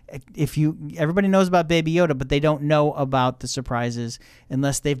 Everybody knows about Baby Yoda, but they don't know about the surprises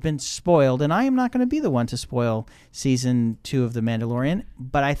unless they've been spoiled. And I am not going to be the one to spoil season 2 of The Mandalorian,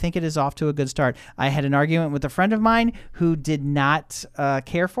 but I think it is off to a good start. I had an argument with a friend of mine who did not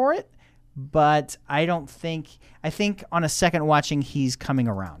care for it, but I think on a second watching, he's coming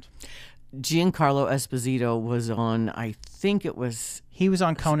around. Giancarlo Esposito was on, I think it was... He was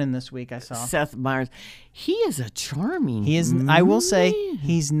on Conan this week, I saw. Seth Meyers. He is a charming He is. I will say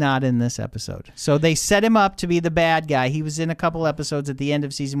he's not in this episode. So they set him up to be the bad guy. He was in a couple episodes at the end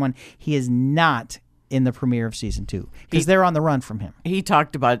of season 1. He is not in the premiere of season 2 because they're on the run from him. He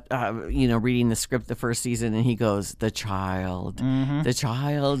talked about, reading the script the first season, and he goes, the child is going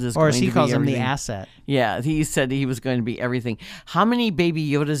to be Or as he calls him, the everything." asset. Yeah, he said he was going to be everything. How many Baby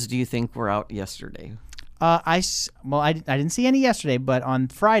Yodas do you think were out yesterday? I didn't see any yesterday, but on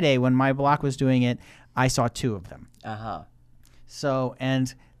Friday when my block was doing it, I saw 2 of them. Uh-huh. So,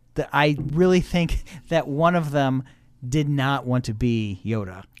 I really think that one of them did not want to be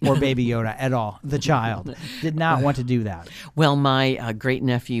Yoda or Baby Yoda at all. The child did not want to do that. Well, my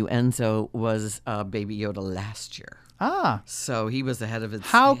great-nephew Enzo was Baby Yoda last year. Ah. So he was ahead of its...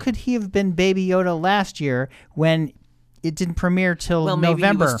 How could he have been Baby Yoda last year when it didn't premiere till November? Maybe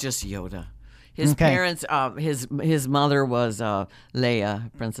he was just Yoda. His parents, his mother was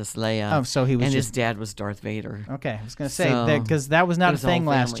Leia, Princess Leia. Oh, so he was and his dad was Darth Vader. Okay, I was going to say, because that was not a thing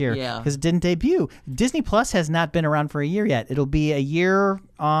last year. Because it didn't debut. Disney Plus has not been around for a year yet. It'll be a year,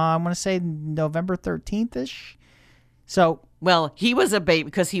 I'm going to say November 13th-ish. So... Well, he was a baby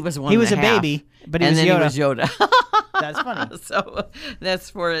because he was one. He was a baby, but he was Yoda. He was Yoda. That's funny. So that's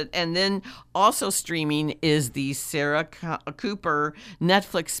for it. And then also streaming is the Sarah Cooper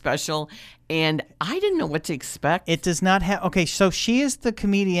Netflix special, and I didn't know what to expect. It does not have... Okay, so she is the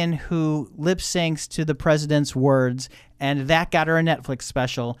comedian who lip syncs to the president's words, and that got her a Netflix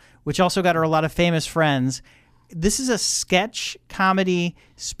special, which also got her a lot of famous friends. This is a sketch comedy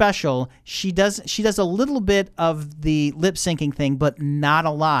special. She does a little bit of the lip syncing thing, but not a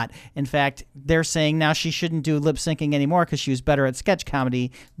lot. In fact, they're saying now she shouldn't do lip syncing anymore because she was better at sketch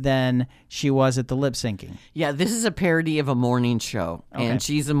comedy than she was at the lip syncing. Yeah, this is a parody of a morning show, and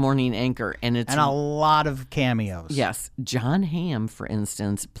she's a morning anchor, and a lot of cameos. Yes, John Hamm, for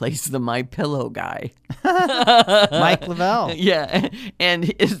instance, plays the My Pillow guy, Mike Lavelle. Yeah,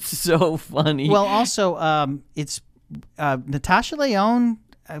 and it's so funny. Well, also, it's Natasha Lyonne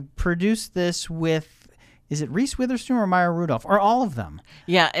produced this with, is it Reese Witherspoon or Maya Rudolph, or all of them?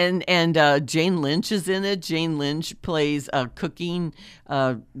 Yeah, and Jane Lynch is in it. Jane Lynch plays cooking,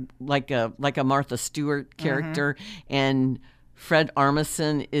 like a Martha Stewart character, and Fred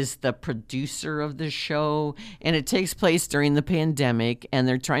Armisen is the producer of the show, and it takes place during the pandemic, and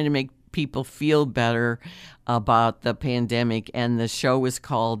they're trying to make people feel better about the pandemic, and the show is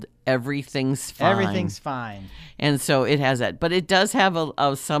called Everything's Fine. Everything's Fine. And so it has that. But it does have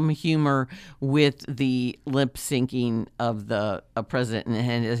some humor with the lip syncing of the president,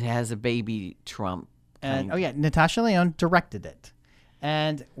 and it has a baby Trump. And Natasha Lyonne directed it.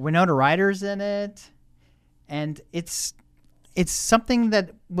 And Winona Ryder's in it. And it's something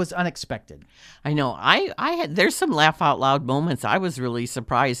that was unexpected. I know. There's some laugh out loud moments. I was really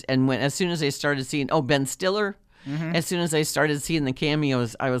surprised. And as soon as I started seeing, Ben Stiller, as soon as I started seeing the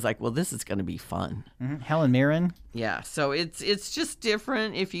cameos, I was like, well, this is going to be fun. Helen Mirren. Yeah. So it's just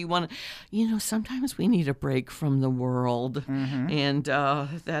different if you want to, sometimes we need a break from the world. And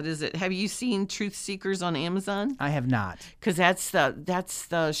that is it. Have you seen Truth Seekers on Amazon? I have not. Because that's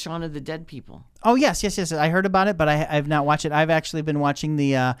the Shaun of the Dead people. Oh, yes. I heard about it, but I've not watched it. I've actually been watching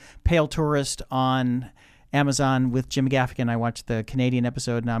the Pale Tourist on Amazon with Jim Gaffigan. I watched the Canadian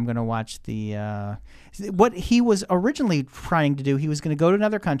episode, and I'm going to watch the... what he was originally trying to do, he was going to go to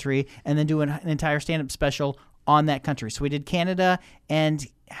another country and then do an entire stand-up special on that country. So he did Canada, and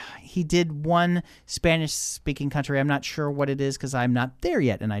he did one Spanish-speaking country. I'm not sure what it is because I'm not there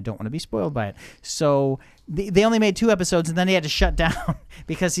yet, and I don't want to be spoiled by it. So they only made 2 episodes, and then he had to shut down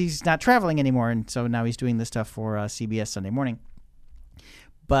because he's not traveling anymore, and so now he's doing this stuff for CBS Sunday Morning.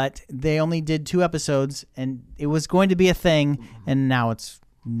 But they only did 2 episodes, and it was going to be a thing, and now it's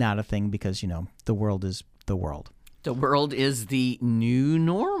not a thing because, the world is the world. The world is the new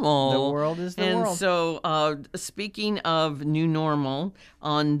normal. The world is the world. And so, speaking of new normal,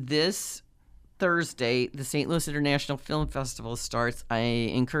 on this Thursday, the St. Louis International Film Festival starts. I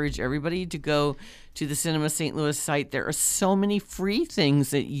encourage everybody to go to the Cinema St. Louis site. There are so many free things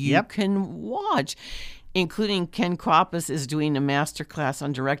that you can watch, including Ken Kwapis is doing a master class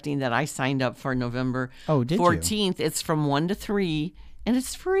on directing that I signed up for November 14th. It's from 1 to 3, and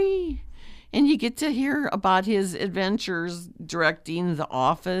it's free. And you get to hear about his adventures directing The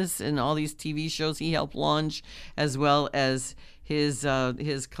Office and all these TV shows he helped launch, as well as his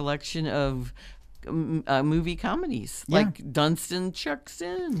collection of movie comedies like Dunstan Checks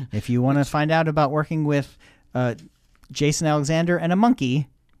In. If you want to find out about working with Jason Alexander and a monkey,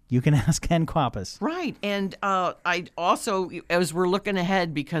 you can ask Ken Kwapis. Right. And I also, as we're looking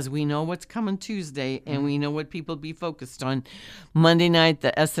ahead, because we know what's coming Tuesday and we know what people be focused on, Monday night,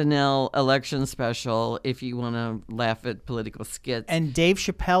 the SNL election special, if you want to laugh at political skits. And Dave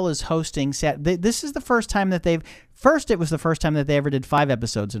Chappelle is hosting. This is the first time that they've... First, it was the first time that they ever did 5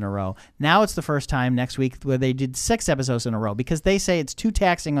 episodes in a row. Now it's the first time next week where they did 6 episodes in a row because they say it's too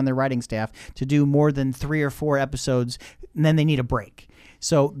taxing on their writing staff to do more than 3 or 4 episodes, and then they need a break.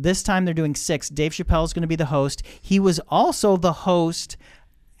 So this time they're doing 6. Dave Chappelle is going to be the host. He was also the host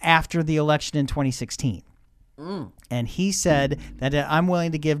after the election in 2016. And he said that I'm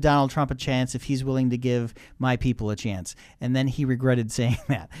willing to give Donald Trump a chance if he's willing to give my people a chance. And then he regretted saying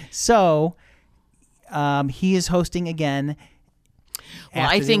that. So he is hosting again. Well,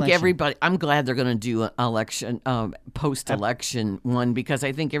 I think everybody, I'm glad they're going to do an election, post-election one, because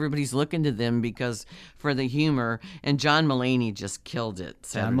I think everybody's looking to them because for the humor. And John Mulaney just killed it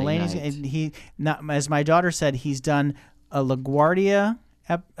Saturday night. As my daughter said, he's done a LaGuardia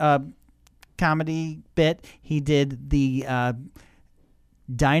comedy bit. He did the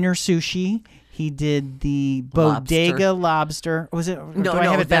Diner Sushi. He did the Bodega Lobster. Was it? No, I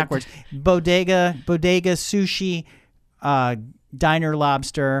have it backwards. Bodega Sushi. Diner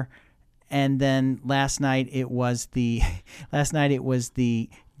Lobster, and then last night it was the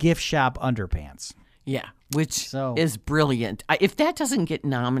gift shop Underpants. Yeah, which is brilliant. If that doesn't get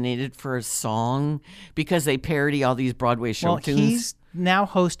nominated for a song because they parody all these Broadway show tunes. He's now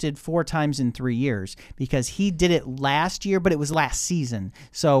hosted 4 times in 3 years because he did it last year, but it was last season.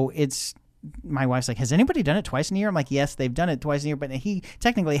 So it's. My wife's like, has anybody done it twice in a year? I'm like, yes, they've done it twice in a year, but he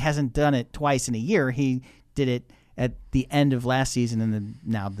technically hasn't done it twice in a year. He did it at the end of last season and then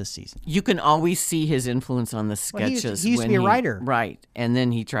now this season. You can always see his influence on the sketches. He used to be a writer. Right. And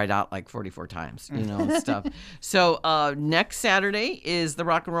then he tried out like 44 times, and stuff. So next Saturday is the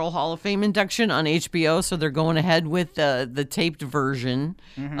Rock and Roll Hall of Fame induction on HBO. So they're going ahead with the taped version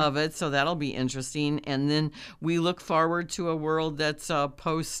of it. So that'll be interesting. And then we look forward to a world that's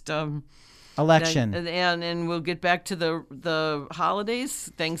post... election, and we'll get back to the holidays,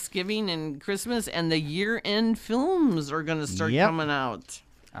 Thanksgiving and Christmas, and the year-end films are going to start coming out.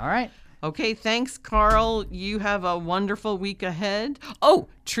 All right. Okay, thanks, Carl. You have a wonderful week ahead. Oh,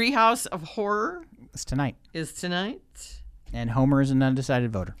 Treehouse of Horror is tonight. And Homer is an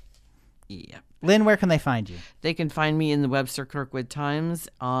undecided voter. Yeah. Lynn, where can they find you? They can find me in the Webster Kirkwood Times,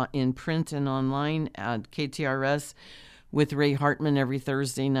 in print and online at KTRS. With Ray Hartman every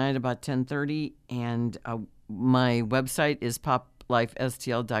Thursday night about 10:30, and my website is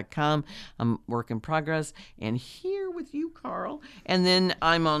poplifestl.com. I'm work in progress, and here with you, Carl. And then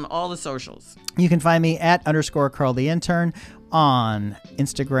I'm on all the socials. You can find me at _Carl the Intern on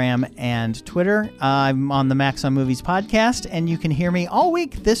Instagram and Twitter. I'm on the Max on Movies podcast, and you can hear me all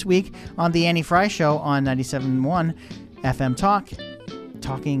week this week on the Annie Fry Show on 97.1 FM Talk,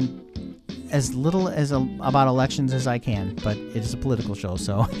 talking as little as about elections as I can, but it is a political show,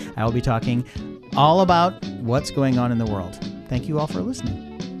 so I will be talking all about what's going on in the world. Thank you all for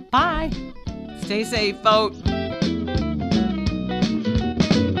listening. Bye. Stay safe, vote.